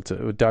 it's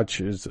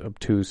Dutch is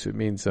obtuse. It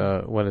means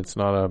when it's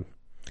not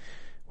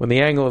when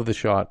the angle of the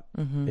shot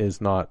is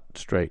not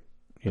straight,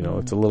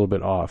 it's a little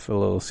bit off, a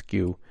little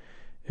skew.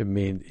 It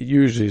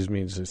usually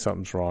means that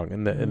something's wrong.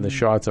 And the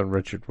shots on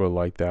Richard were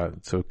like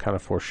that, so it kind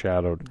of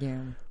foreshadowed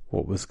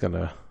what was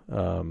gonna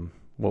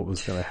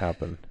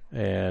happen.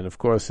 And of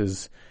course,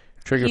 his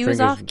trigger he fingers.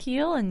 was off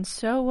keel, and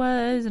so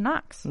was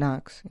Knox.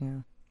 Knox,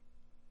 yeah.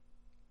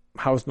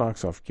 How's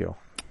Knox off keel?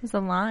 It was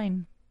a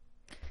line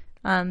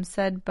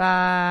said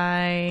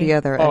by The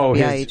other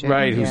FBI agent.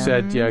 Right, who yeah.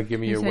 said, give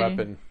me your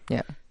weapon.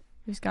 Yeah.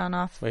 He's gone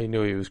off. Well, he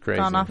knew he was crazy.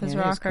 Gone off his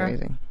Yeah, it was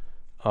rocker.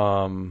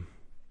 crazy.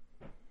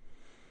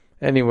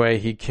 Anyway,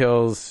 he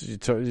kills,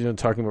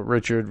 talking about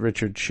Richard.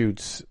 Richard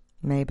shoots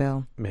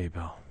Maybell.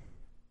 Maybell.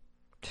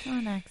 Oh,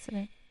 an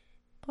accident.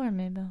 Poor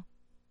Maybell.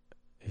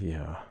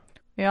 Yeah.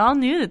 We all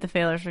knew that the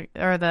failures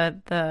or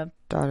the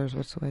Daughters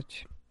would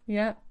switch.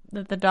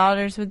 that the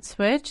daughters would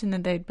switch and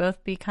that they'd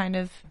both be kind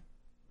of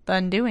the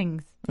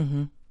undoings.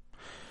 Mm-hmm.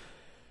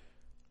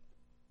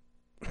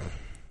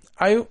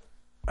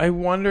 I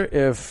wonder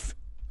if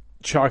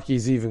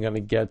Chalky's even going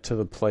to get to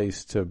the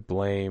place to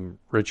blame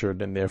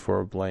Richard and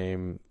therefore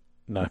blame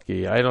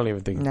Nucky. I don't even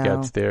think it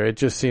gets there. It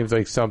just seems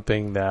like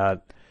something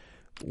that...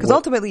 Because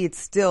ultimately it's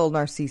still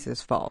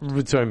Narcisse's fault.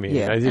 That's what I mean.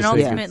 Yeah. I just And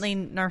think ultimately,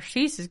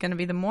 Narcisse is going to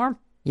be the more...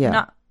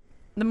 Yeah.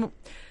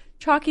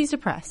 Chalky's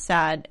depressed,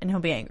 sad, and he'll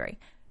be angry.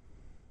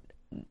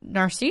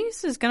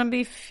 Narcisse is going to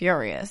be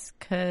furious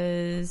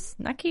because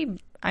Nucky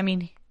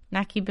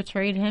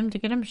betrayed him to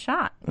get him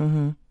shot.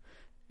 Mm-hmm.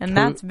 And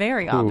that's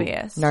very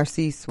obvious.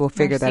 Narcisse will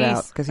figure that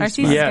out. Narcisse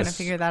is going to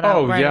figure that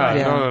out right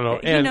away. No.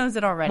 He knows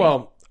it already.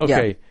 Well,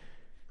 okay.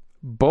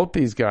 Both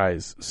these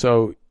guys.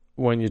 So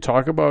when you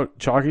talk about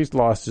Chalky's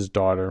lost his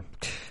daughter,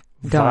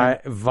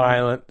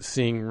 violent,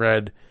 seeing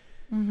red.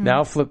 Mm-hmm.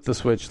 Now flip the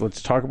switch.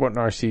 Let's talk about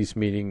Narcisse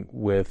meeting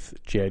with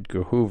J.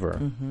 Edgar Hoover.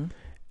 Mm-hmm.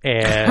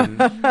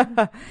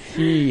 And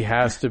he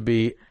has to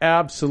be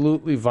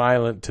absolutely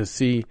violent to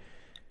see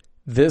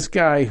this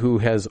guy who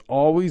has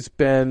always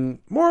been,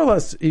 more or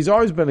less, he's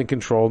always been in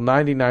control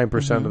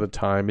 99% of the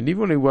time. And even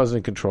when he wasn't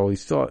in control, he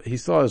still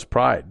has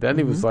pride. Then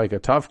he was like a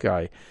tough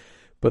guy.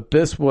 But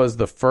this was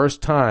the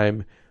first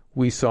time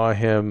we saw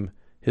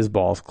his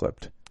balls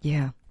clipped.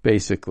 Yeah.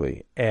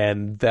 Basically.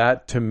 And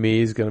that, to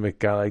me, is going to make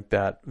a guy like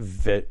that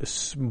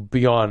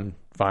beyond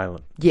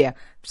violent. Yeah.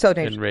 So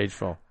dangerous. And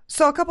rageful.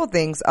 So a couple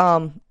things.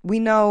 We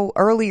know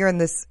earlier in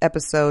this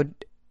episode,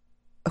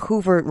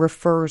 Hoover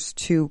refers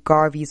to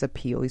Garvey's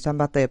appeal. He's talking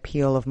about the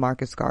appeal of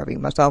Marcus Garvey.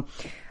 So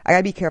I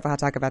gotta be careful how I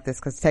talk about this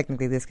because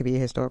technically this could be a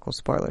historical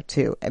spoiler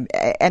too.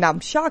 And I'm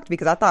shocked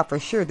because I thought for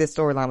sure this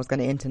storyline was going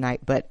to end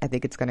tonight, but I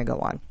think it's going to go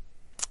on.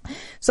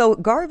 So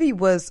Garvey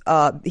was,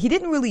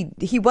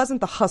 he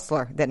wasn't the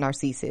hustler that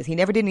Narcisse is. He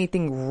never did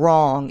anything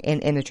wrong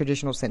in the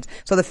traditional sense.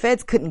 So the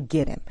feds couldn't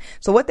get him.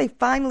 So what they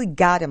finally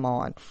got him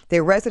on, they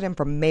arrested him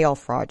for mail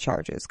fraud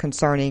charges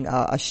concerning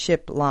a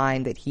ship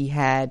line that he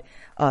had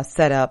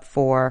set up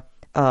for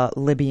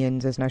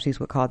Libyans, as Narcisse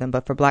would call them,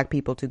 but for black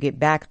people to get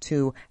back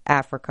to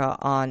Africa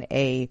on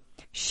a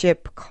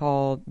ship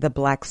called the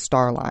Black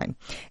Star Line.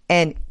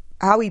 And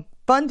how he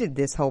funded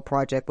this whole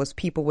project was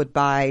people would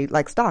buy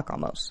like stock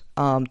almost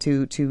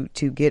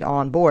to get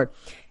on board,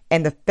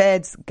 and the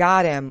feds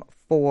got him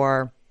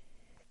for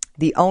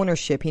the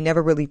ownership. He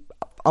never really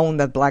owned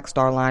the Black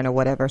Star Line or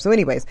whatever. So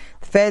anyways,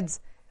 the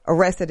feds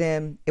arrested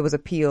him. It was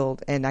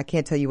appealed, and I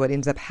can't tell you what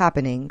ends up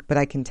happening, but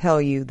I can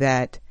tell you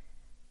that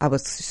I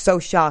was so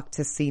shocked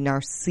to see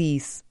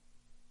Narcisse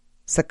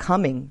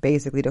succumbing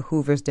basically to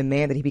Hoover's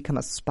demand that he become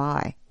a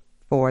spy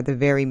for the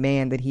very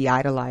man that he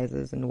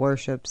idolizes and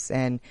worships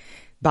and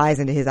buys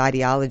into his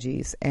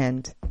ideologies.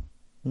 And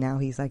now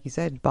he's, like you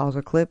said, balls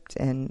are clipped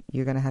and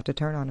you're going to have to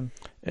turn on him.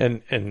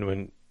 And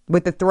when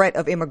with the threat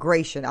of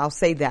immigration. I'll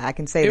say that. I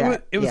can say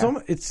that.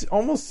 It's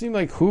almost seemed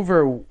like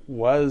Hoover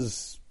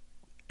was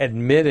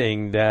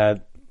admitting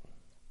that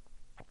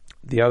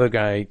the other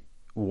guy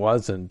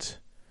wasn't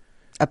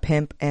a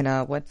pimp and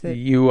what's it?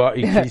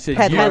 He said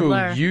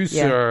Peddler. you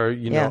sir,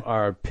 know,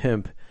 are a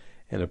pimp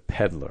and a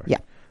peddler. Yeah.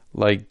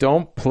 Like,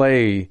 don't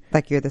play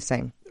like you're the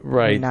same.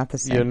 Right. You're not the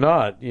same. You're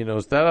not. You know,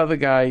 it's that other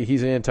guy,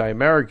 he's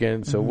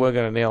anti-American, so we're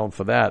going to nail him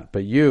for that.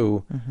 But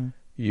you're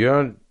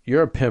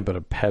a pimp and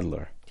a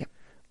peddler. Yep.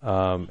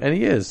 And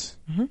he is.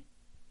 Mm-hmm.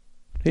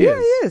 He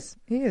is.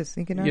 He is.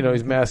 He can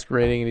he's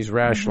masquerading and he's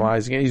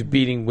rationalizing and he's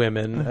beating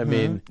women. I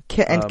mean.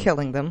 and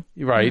killing them.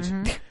 Right.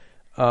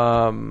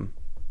 And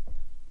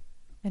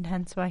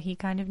hence why he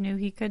kind of knew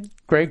he could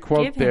great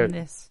quote give there. him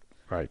this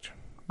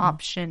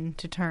option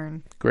to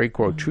turn. Great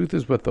quote. Truth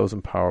is what those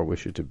in power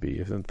wish it to be.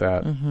 Isn't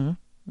that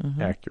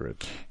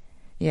accurate?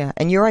 Yeah,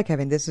 and you're right,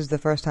 Kevin. This is the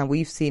first time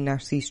we've seen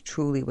Narcisse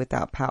truly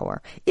without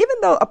power. Even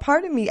though a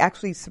part of me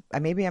actually,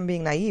 maybe I'm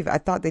being naive, I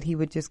thought that he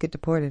would just get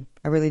deported.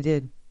 I really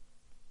did.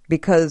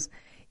 Because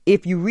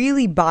if you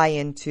really buy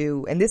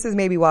into, and this is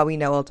maybe why we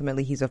know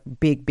ultimately he's a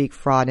big, big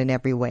fraud in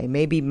every way.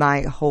 Maybe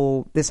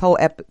this whole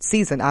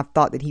season, I've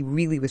thought that he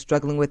really was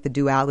struggling with the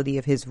duality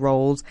of his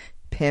roles,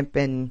 pimp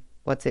and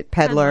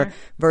peddler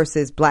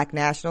versus black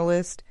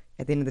nationalist.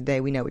 At the end of the day,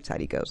 we know which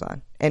side he goes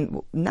on.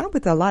 And not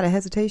with a lot of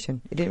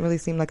hesitation. It didn't really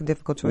seem like a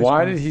difficult choice.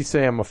 Why did he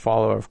say, I'm a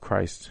follower of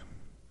Christ?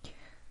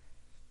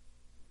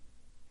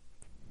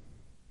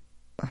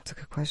 That's a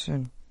good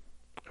question.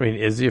 I mean,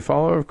 is he a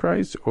follower of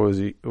Christ, or was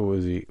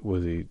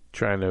he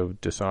trying to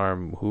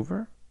disarm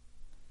Hoover?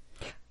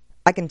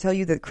 I can tell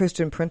you that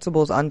Christian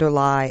principles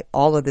underlie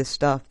all of this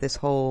stuff, this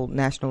whole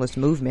nationalist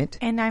movement.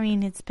 And I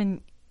mean,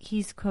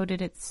 he's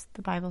quoted it's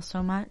the Bible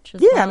so much.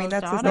 Yeah, I mean,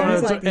 that's his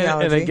theology.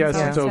 And I guess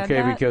it's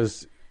okay that.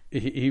 because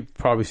he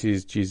probably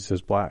sees Jesus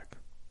as black.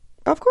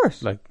 Of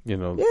course. Like,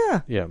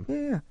 Yeah.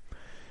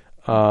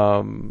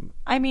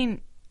 I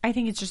mean, I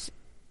think it's just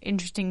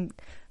interesting.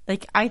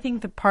 Like, I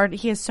think the part,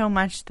 he has so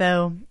much,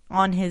 though,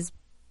 on his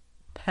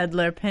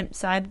peddler pimp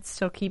side that's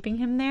still keeping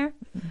him there.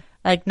 Mm-hmm.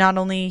 Like, not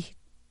only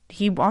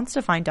he wants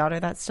to find daughter,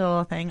 that's still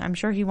a thing. I'm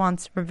sure he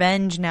wants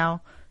revenge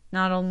now,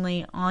 not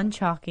only on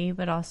Chalky,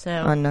 but also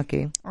on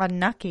Nucky.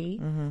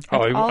 Mm-hmm.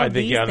 Like, I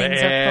think on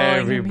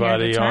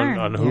everybody,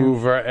 on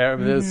Hoover.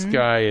 This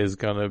guy is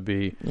going to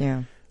be...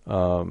 Yeah.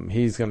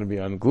 He's going to be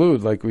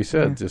unglued, like we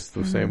said, just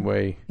the same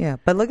way. Yeah,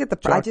 but look at the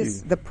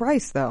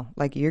price, though.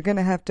 Like, you're going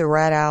to have to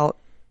rat out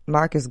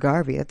Marcus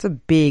Garvey. That's a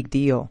big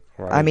deal.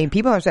 Right. I mean,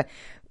 people understand.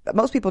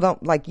 Most people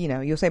don't, like,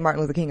 you'll say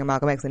Martin Luther King and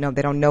Malcolm X, and no,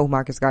 they don't know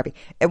Marcus Garvey.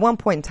 At one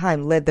point in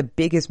time, led the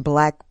biggest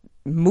black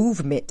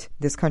movement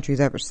this country's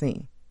ever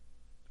seen.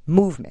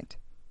 Movement.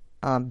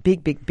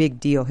 Big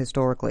deal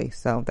historically.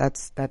 So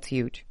that's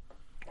huge.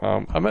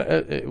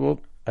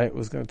 I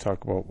was going to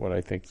talk about what I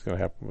think is going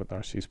to happen with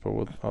Narcisse, but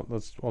we'll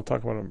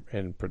talk about them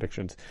in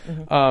predictions.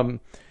 Mm-hmm.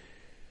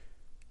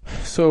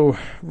 So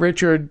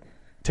Richard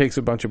takes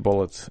a bunch of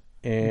bullets,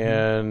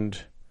 and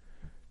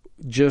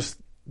just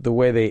the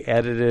way they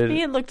edited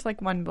it looked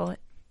like one bullet.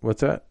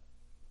 What's that?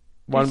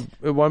 One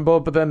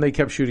bullet, but then they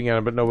kept shooting at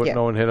him, but no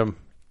one hit him.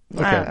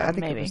 Okay, I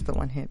think it was the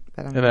one hit.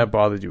 But and that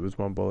bothered you? It was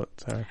one bullet.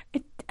 Sorry.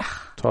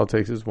 That's all it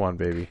takes is one,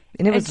 baby.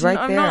 And it was right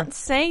there. I'm not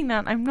saying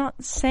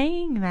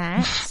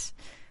that.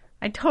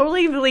 I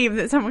totally believe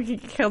that someone can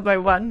get killed by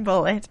one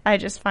bullet. I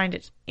just find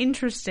it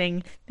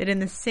interesting that in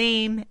the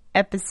same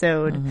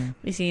episode,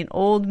 we see an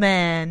old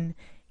man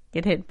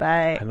get hit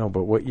by... I know,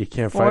 but what you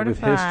can't fight with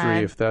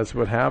history if that's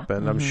what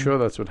happened. I'm sure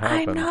that's what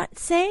happened. I'm not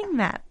saying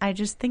that. I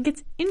just think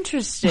it's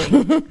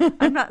interesting.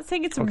 I'm not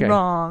saying it's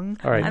wrong.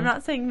 All right. I'm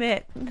not saying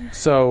that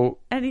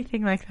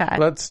anything like that.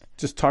 Let's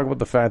just talk about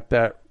the fact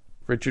that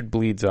Richard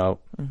bleeds out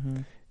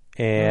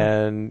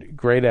and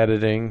great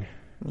editing.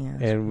 Yeah,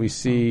 and we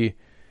see...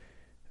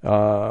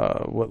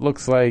 what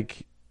looks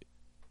like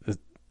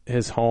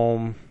his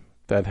home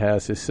that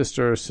has his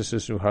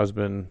sister's new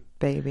husband,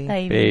 baby,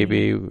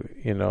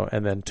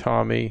 and then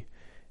Tommy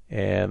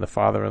and the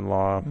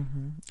father-in-law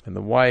and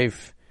the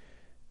wife,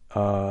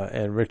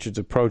 and Richard's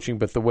approaching.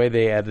 But the way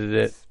they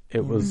edited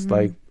it was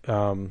like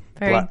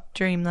very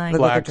dreamlike,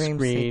 black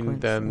screen.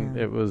 Then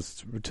it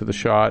was to the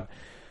shot,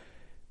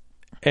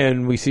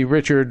 and we see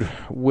Richard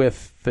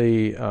with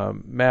the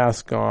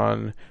mask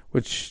on,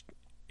 which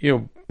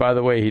by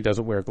the way, he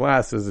doesn't wear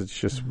glasses. It's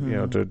just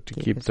to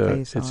keep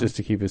just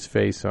to keep his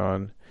face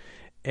on.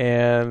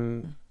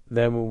 And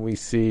then when we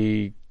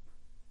see,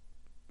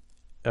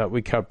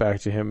 we cut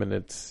back to him, and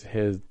it's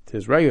his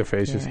regular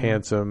face, just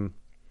handsome,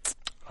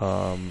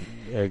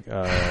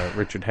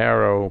 Richard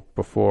Harrow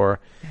before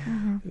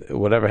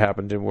whatever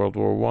happened in World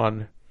War I.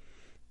 And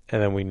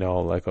then we know,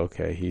 like,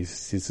 okay,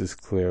 he's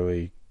just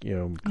clearly,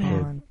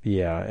 and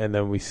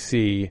then we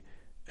see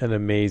an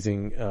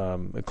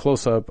amazing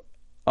close up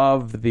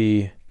of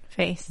the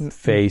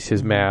face,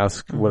 his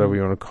mask, whatever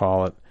you want to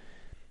call it,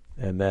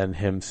 and then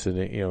him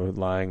sitting,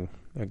 lying,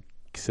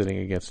 sitting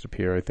against a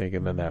pier, I think,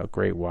 and then that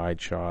great wide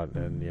shot,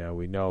 and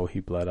we know he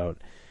bled out,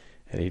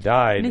 and he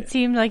died. And it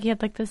seemed like he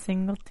had like the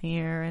single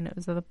tear, and it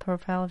was the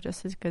profile of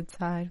just his good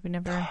side. We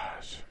never.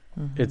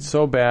 It's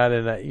so bad,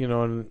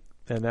 and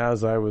and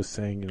as I was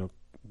saying,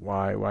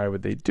 why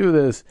would they do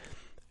this?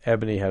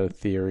 Ebony had a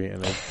theory,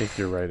 and I think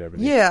you're right,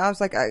 Ebony. Yeah, I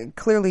was like,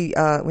 clearly,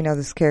 we know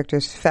this character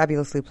is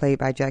fabulously played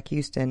by Jack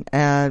Houston,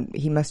 and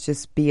he must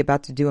just be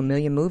about to do 1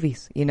 million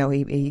movies. He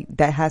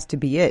that has to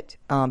be it,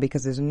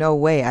 because there's no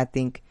way I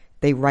think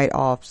they write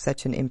off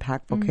such an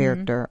impactful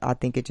character. I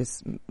think it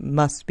just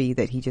must be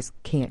that he just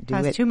can't do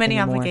it. Has too many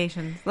anymore.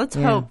 Obligations. Let's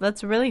hope.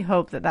 Let's really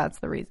hope that that's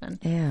the reason.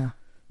 Yeah.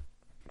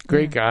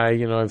 Great guy.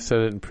 I've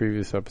said it in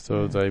previous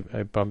episodes. I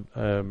bumped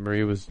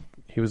Marie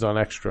he was on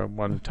Extra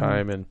one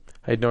time, and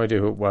I had no idea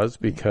who it was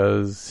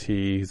because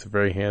he's a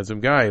very handsome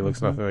guy. He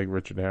looks nothing like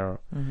Richard Harrow.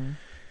 And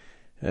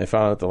I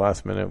found out at the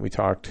last minute. We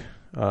talked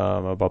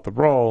about the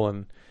role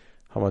and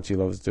how much he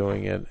loves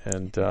doing it.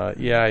 And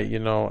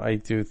I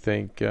do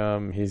think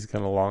he's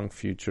got a long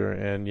future.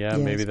 And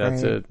maybe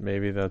that's it.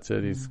 Maybe that's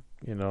it. He's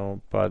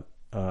but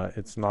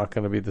it's not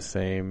going to be the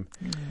same.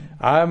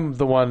 I'm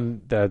the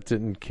one that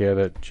didn't care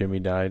that Jimmy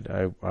died.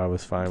 I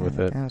was fine with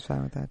it. I was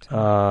fine with that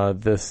too.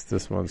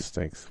 This one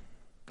stinks.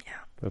 Yeah,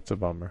 that's a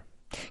bummer.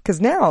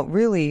 Because now,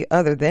 really,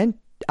 other than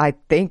I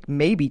think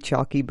maybe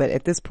Chalky, but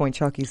at this point,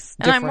 Chalky's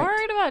different. And I'm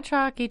worried about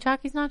Chalky.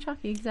 Chalky's not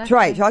Chalky, exactly. That's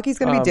right. Chalky's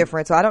going to be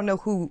different, so I don't know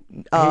who.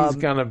 He's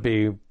going to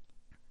be,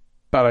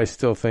 but I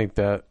still think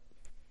that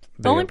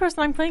the only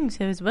person I'm clinging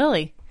to is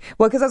Willie.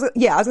 Well, because I was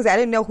going to say I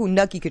didn't know who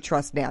Nucky could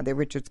trust now that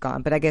Richard's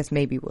gone, but I guess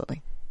maybe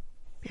Willie.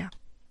 Yeah,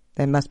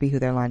 that must be who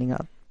they're lining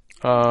up.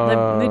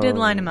 They did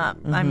line him up.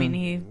 I mean,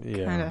 he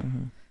kind of.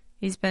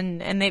 He's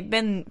been, and they've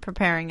been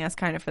preparing us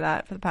kind of for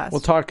that for the past.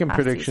 We'll talk in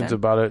predictions season.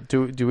 about it.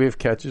 Do we have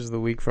catches of the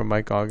week from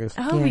Mike August?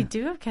 Oh, we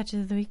do have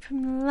catches of the week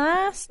from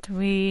last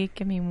week.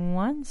 Give me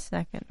 1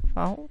 second,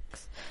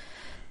 folks.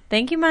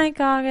 Thank you, Mike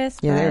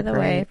August, by the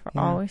way, for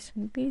always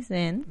being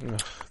in.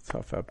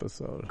 Tough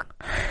episode.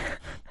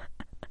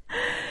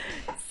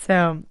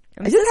 So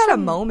I just had a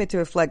moment to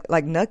reflect.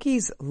 Like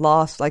Nucky's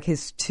lost like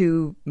his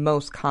two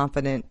most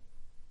confident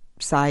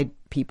side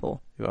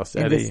people. He lost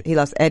Eddie. He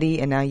lost Eddie,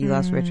 and now you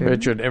lost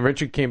Richard.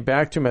 Richard came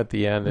back to him at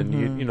the end,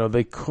 and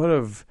they could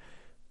have.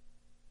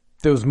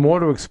 There was more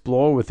to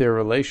explore with their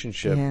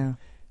relationship. Yeah.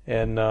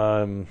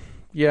 And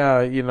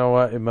you know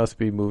what? It must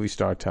be movie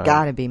star time.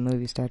 Gotta be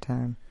movie star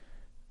time.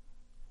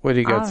 What do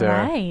you got,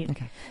 Sarah? All right.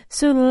 Okay.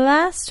 So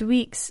last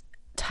week's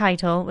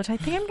title, which I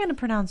think I'm going to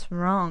pronounce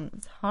wrong,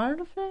 it's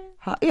Harvey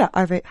La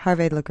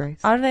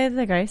Grace. Harvey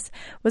La Grace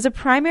was a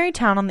primary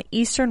town on the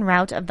eastern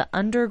route of the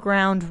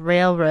Underground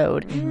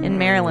Railroad in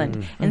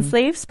Maryland, and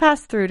slaves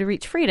passed through to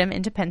reach freedom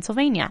into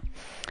Pennsylvania.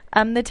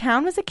 The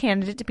town was a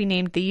candidate to be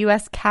named the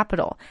U.S.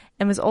 capital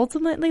and was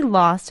ultimately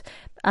lost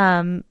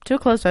to a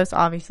close host,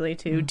 obviously,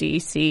 to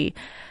D.C.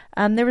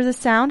 There was a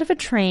sound of a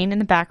train in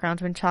the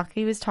background when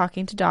Chalky was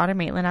talking to daughter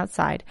Maitland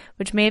outside,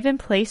 which may have been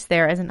placed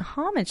there as an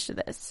homage to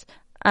this.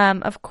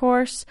 Of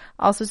course,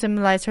 also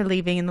symbolized her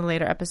leaving in the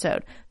later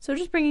episode. So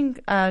just bringing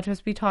to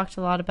us, we talked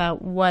a lot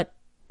about what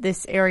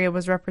this area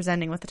was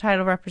representing, what the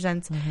title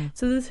represents.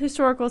 So the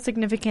historical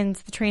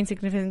significance, the train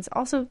significance,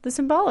 also the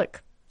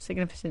symbolic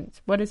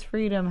significance. What is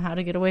freedom? How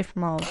to get away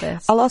from all of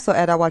this? I'll also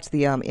add, I watched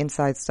the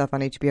inside stuff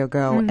on HBO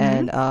Go,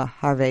 and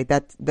Harvey,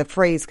 that the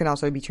phrase can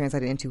also be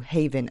translated into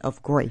haven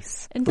of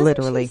grace. And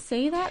literally. She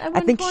say that at I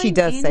one think point she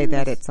does say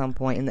that at some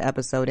point in the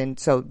episode. And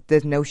so the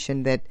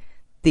notion that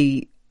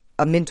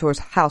a mentor's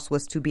house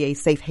was to be a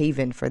safe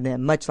haven for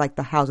them, much like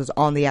the houses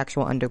on the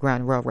actual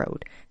Underground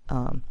Railroad.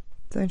 So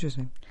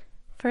interesting.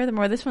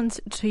 Furthermore, this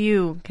one's to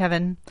you,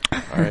 Kevin.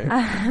 All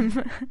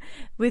right.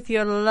 With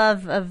your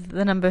love of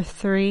the number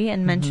 3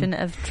 and mention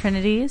of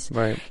Trinities,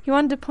 right. You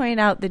wanted to point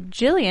out that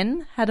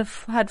Jillian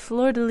had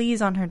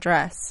fleur-de-lis on her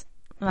dress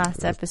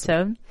last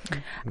episode,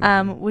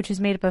 which is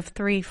made up of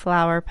 3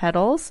 flower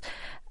petals.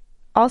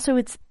 Also,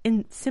 it's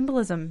in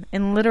symbolism,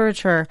 in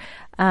literature.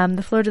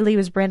 The fleur-de-lis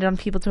was branded on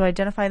people to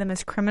identify them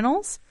as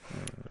criminals.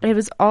 It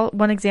was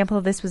one example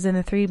of this was in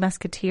the 3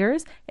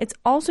 Musketeers. It's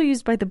also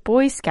used by the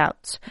Boy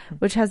Scouts,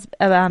 which has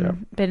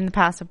been in the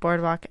past of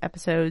Boardwalk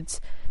episodes.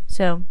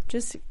 So,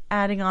 just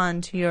adding on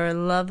to your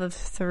love of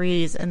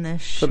 3s in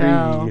this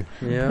show,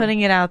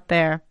 putting it out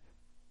there.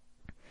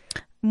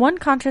 One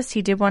contrast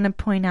he did want to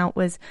point out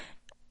was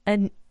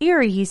an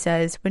eerie, he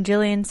says, when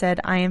Jillian said,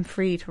 "I am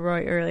free" to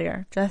Roy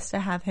earlier, just to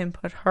have him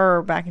put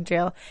her back in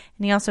jail.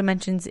 And he also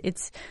mentions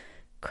it's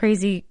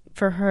crazy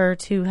for her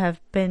to have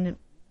been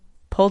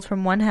pulled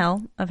from one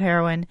hell of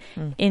heroin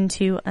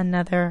into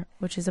another,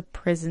 which is a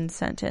prison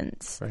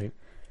sentence. Right.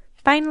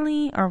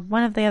 Finally, or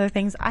one of the other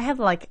things, I have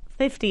like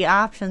 50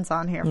 options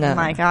on here from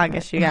Mike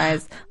August, you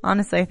guys.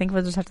 Honestly, I think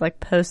we'll just have to like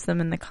post them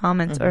in the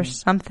comments or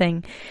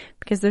something,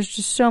 because there's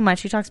just so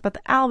much. He talks about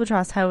the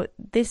albatross, how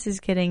this is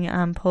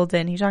getting pulled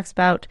in. He talks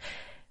about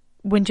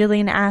when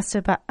Jillian asked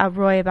about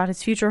Roy about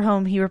his future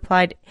home, he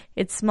replied,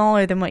 "It's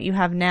smaller than what you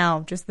have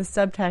now." Just the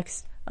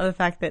subtext of the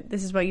fact that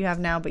this is what you have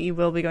now, but you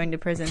will be going to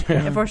prison.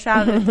 It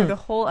foreshadowed through the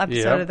whole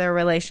episode of their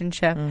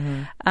relationship.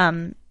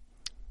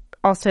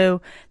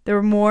 Also, there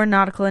were more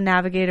Nautical and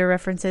Navigator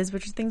references,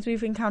 which are things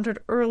we've encountered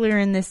earlier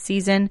in this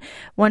season.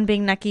 One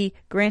being Nucky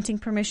granting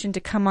permission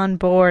to come on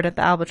board at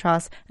the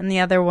Albatross, and the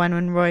other one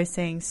when Roy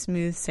saying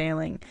smooth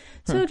sailing.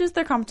 So just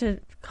their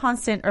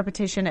constant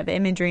repetition of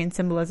imagery and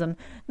symbolism,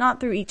 not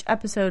through each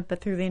episode, but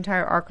through the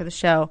entire arc of the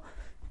show.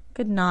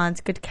 Good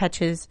nods, good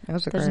catches.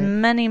 Those are There's great.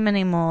 many,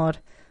 many more.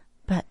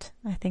 But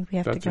I think we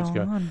have to go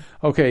on.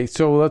 Okay,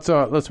 so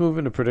let's move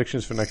into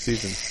predictions for next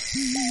season.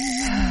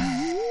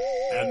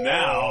 And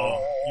now,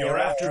 your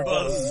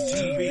AfterBuzz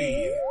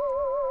TV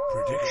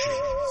predictions.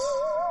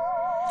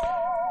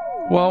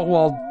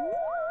 Well,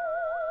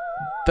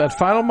 that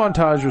final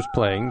montage was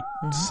playing,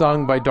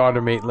 sung by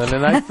Daughter Maitland,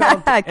 and I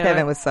felt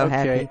Kevin was so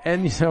happy.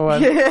 And you know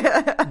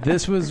what?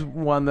 This was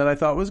one that I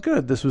thought was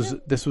good. This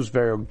was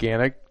very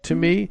organic to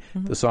me.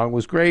 The song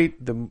was great.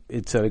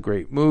 It set a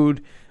great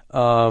mood.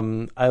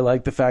 I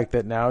like the fact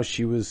that now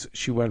she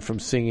went from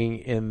singing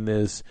in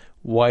this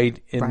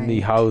white in the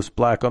house,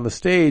 black on the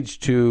stage,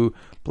 to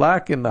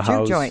black in the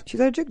house. Juke joint. She's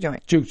at a juke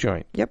joint. Juke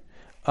joint. Yep.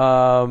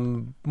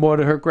 More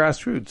to her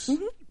grassroots.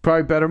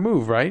 Probably better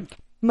move, right?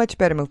 Much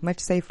better move. Much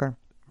safer.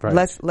 Right.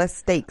 Less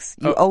stakes.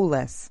 You owe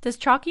less. Does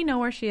Chalky know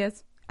where she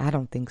is? I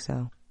don't think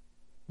so.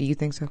 Do you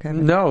think so,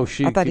 Kevin? No,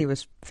 I thought he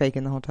was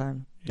faking the whole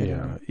time.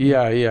 Yeah.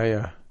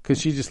 Because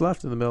she just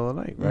left in the middle of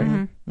the night,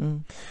 right?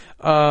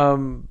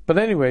 But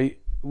anyway,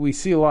 we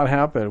see a lot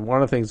happen.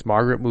 One of the things,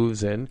 Margaret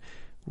moves in.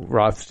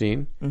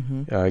 Rothstein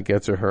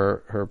gets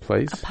her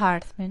place.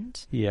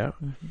 Apartment. Yeah.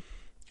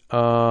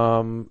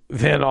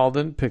 Van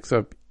Alden picks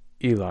up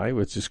Eli,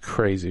 which is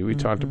crazy. We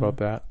talked about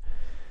that.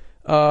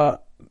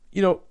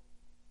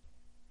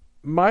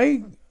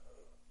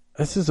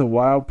 This is a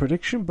wild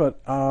prediction,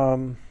 but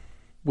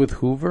with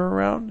Hoover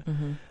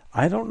around,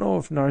 I don't know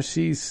if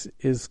Narcisse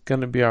is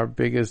going to be our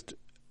biggest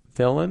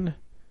villain.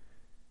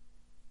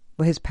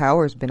 Well, his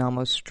power's been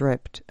almost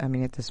stripped. I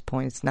mean, at this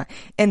point, it's not.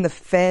 And the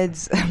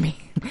feds, I mean.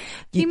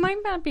 He might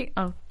not be.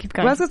 Oh, keep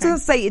going. Well, I was going to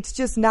say, it's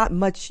just not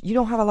much. You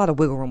don't have a lot of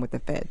wiggle room with the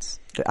feds.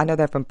 I know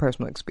that from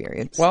personal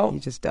experience. Well, you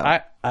just don't.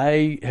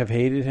 I have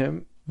hated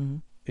him.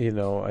 You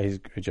know,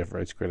 Jeff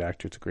Wright's a great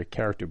actor. It's a great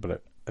character,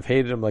 but I've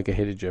hated him like I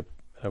hated Jip.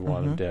 I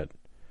want him dead.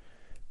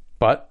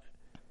 But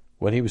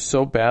when he was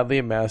so badly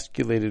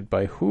emasculated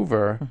by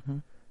Hoover,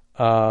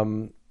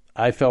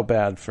 I felt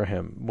bad for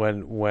him.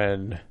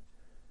 When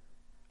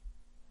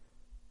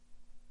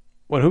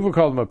Hoover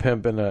called him a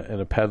pimp and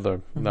a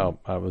peddler, no,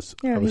 I was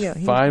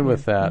fine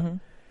with that.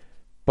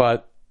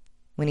 But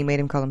when he made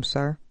him call him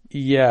sir,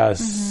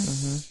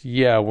 yes,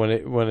 yeah. When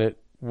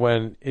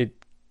it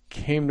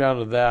came down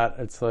to that,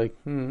 it's like,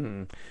 I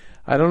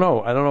don't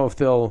know. I don't know if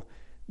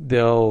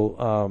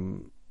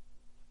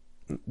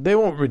they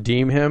won't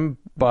redeem him,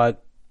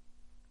 but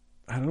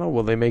I don't know.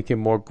 Will they make him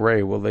more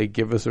gray? Will they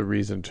give us a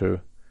reason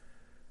to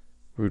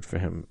root for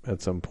him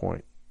at some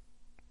point,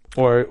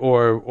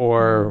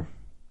 or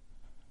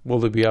will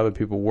there be other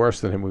people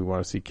worse than him we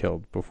want to see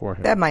killed before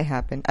him? That might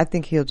happen. I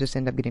think he'll just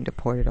end up getting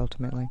deported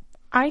ultimately.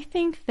 I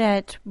think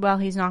that while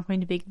he's not going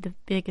to be the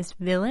biggest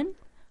villain,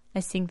 I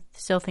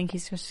still think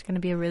he's just going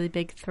to be a really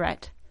big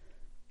threat.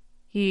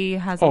 He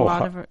has a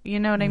lot of, you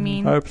know what I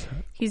mean? 100%.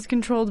 He's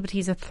controlled, but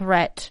he's a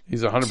threat.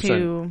 He's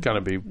 100% going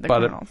to be.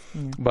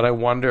 But I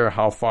wonder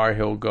how far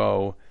he'll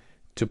go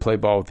to play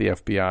ball with the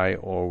FBI,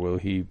 or will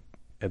he,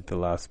 at the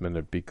last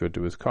minute, be good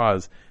to his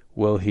cause?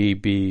 Will he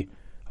be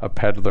a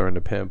peddler and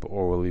a pimp,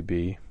 or will he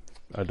be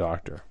a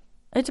doctor?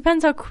 It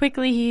depends how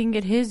quickly he can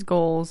get his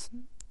goals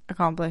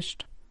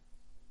accomplished.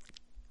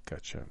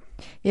 Gotcha.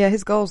 Yeah,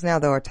 his goals now,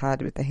 though, are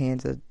tied with the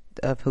hands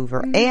of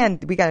Hoover.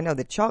 And we got to know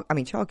that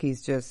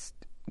Chalky's just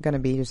going to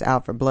be just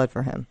out for blood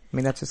for him. I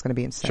mean, that's just going to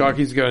be insane.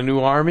 Chalky's got a new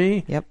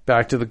army. Yep.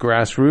 Back to the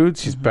grassroots.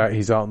 He's back.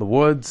 He's out in the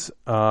woods.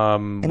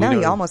 And now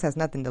he almost has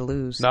nothing to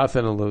lose.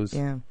 Nothing to lose.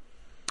 Yeah.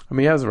 I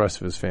mean, he has the rest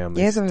of his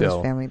family. He has the rest of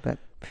his family,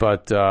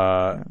 but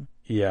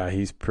yeah,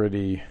 he's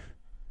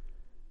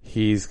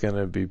going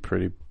to be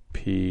pretty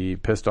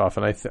pissed off.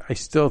 And I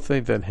still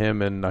think that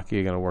him and Nucky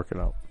are going to work it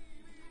out.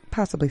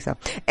 Possibly so.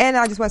 And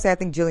I just want to say, I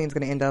think Jillian's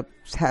going to end up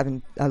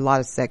having a lot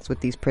of sex with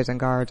these prison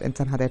guards, and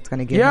somehow that's going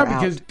to get her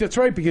out. That's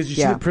right, because you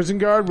see the prison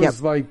guard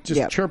was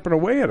chirping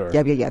away at her.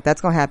 Yeah. That's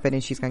going to happen,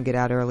 and she's going to get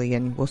out early,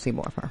 and we'll see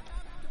more of her.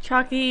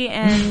 Chalky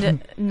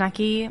and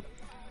Nucky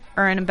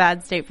are in a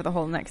bad state for the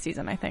whole next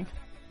season, I think.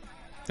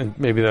 And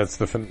maybe that's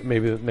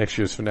maybe next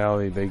year's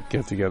finale, they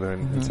get together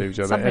and save each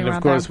other. Something and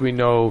of course, we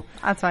know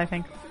that's what I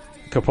think.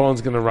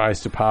 Capone's going to rise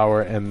to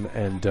power, and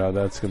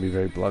that's going to be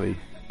very bloody.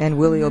 And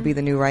Willie will be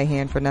the new right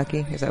hand for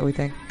Nucky. Is that what we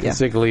think? Yeah.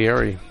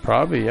 Consigliere.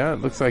 Probably, yeah.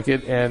 It looks like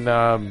it. And,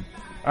 I don't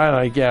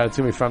know, yeah, it's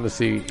going to be fun to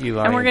see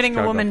Eli. And we're getting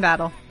a woman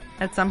battle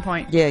at some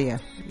point. Yeah.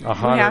 We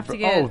have to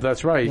get,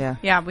 that's right.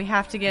 Yeah, we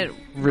have to get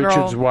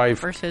Richard's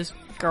wife versus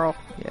girl.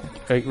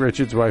 Yeah.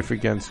 Richard's wife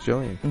against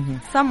Jillian.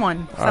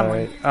 Someone. All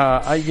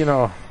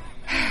right.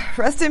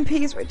 Rest in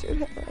peace,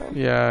 Richard.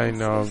 Yeah, I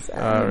know.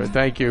 So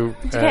thank you.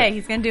 It's okay.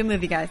 He's going to do a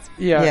movie, guys.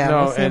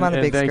 We'll see him on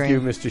the big thank screen. you,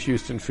 Mr.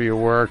 Houston, for your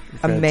work.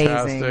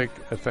 Amazing.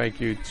 Fantastic.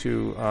 Thank you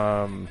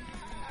to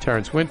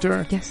Terrence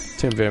Winter. Yes.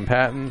 Tim Van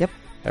Patten. Yep.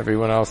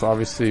 Everyone else,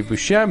 obviously,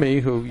 Buscemi,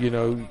 who,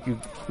 you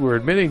were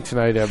admitting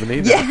tonight,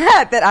 Ebony.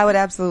 That I would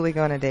absolutely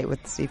go on a date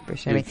with Steve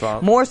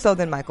Buscemi. More so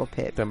than Michael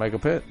Pitt. Yeah.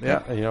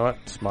 Yep. And you know what?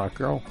 Smart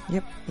girl.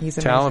 Yep. He's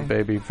amazing. Talent,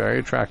 baby. Very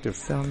attractive.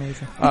 So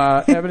amazing.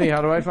 Ebony,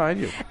 how do I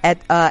find you?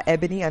 At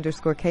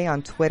Ebony_K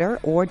on Twitter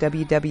or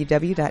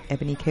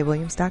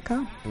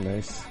www.ebonykwilliams.com.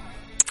 Nice.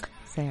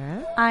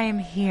 Sarah? I am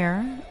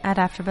here at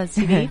AfterBuzz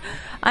TV.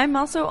 I'm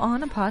also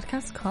on a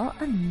podcast called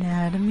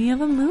Anatomy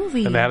of a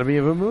Movie. Anatomy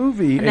of a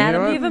Movie.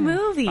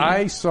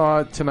 I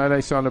saw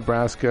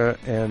Nebraska,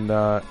 and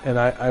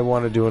I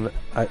want to do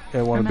I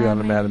want to be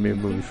on Anatomy of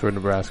a Movie for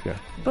Nebraska.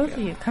 Both of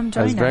you, come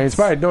join us. I was very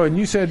inspired. No, and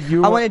you said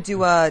you. I want to do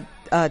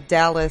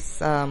Dallas.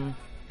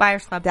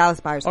 Buyers Club. Dallas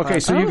Buyers Club.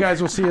 Okay, so you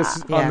guys will see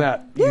us on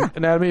that. Yeah.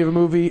 Anatomy of a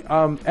Movie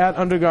at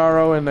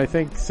Undergaro, and I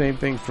think same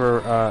thing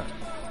for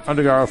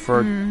Undergaro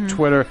for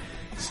Twitter.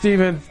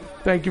 Steven,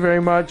 thank you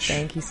very much.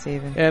 Thank you,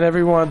 Steven. And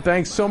everyone,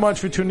 thanks so much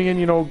for tuning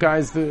in.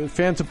 Guys, the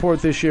fan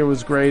support this year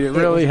was great. It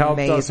really helped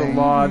us a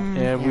lot,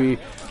 and we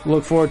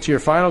look forward to your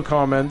final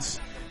comments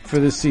for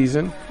this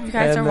season. You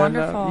guys are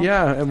wonderful. And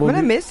I'm going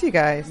to miss you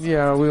guys.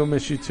 Yeah, we'll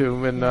miss you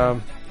too. And I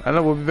don't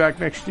know, we'll be back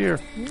next year.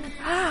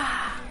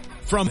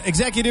 From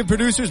executive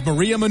producers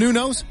Maria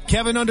Menounos,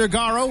 Kevin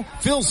Undergaro,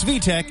 Phil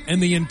Svitek,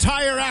 and the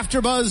entire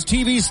AfterBuzz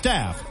TV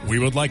staff, we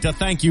would like to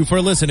thank you for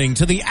listening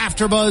to the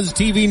AfterBuzz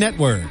TV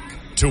network.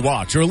 To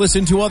watch or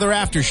listen to other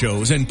after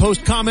shows and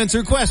post comments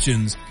or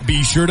questions,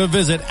 be sure to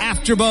visit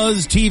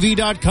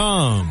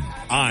AfterBuzzTV.com.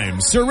 I'm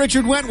Sir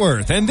Richard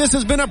Wentworth, and this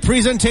has been a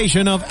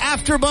presentation of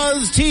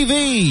AfterBuzz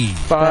TV.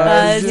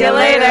 Buzz you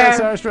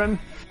later.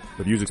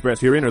 The views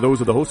expressed herein are those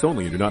of the hosts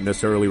only and do not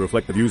necessarily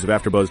reflect the views of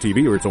AfterBuzz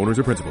TV or its owners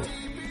or principals.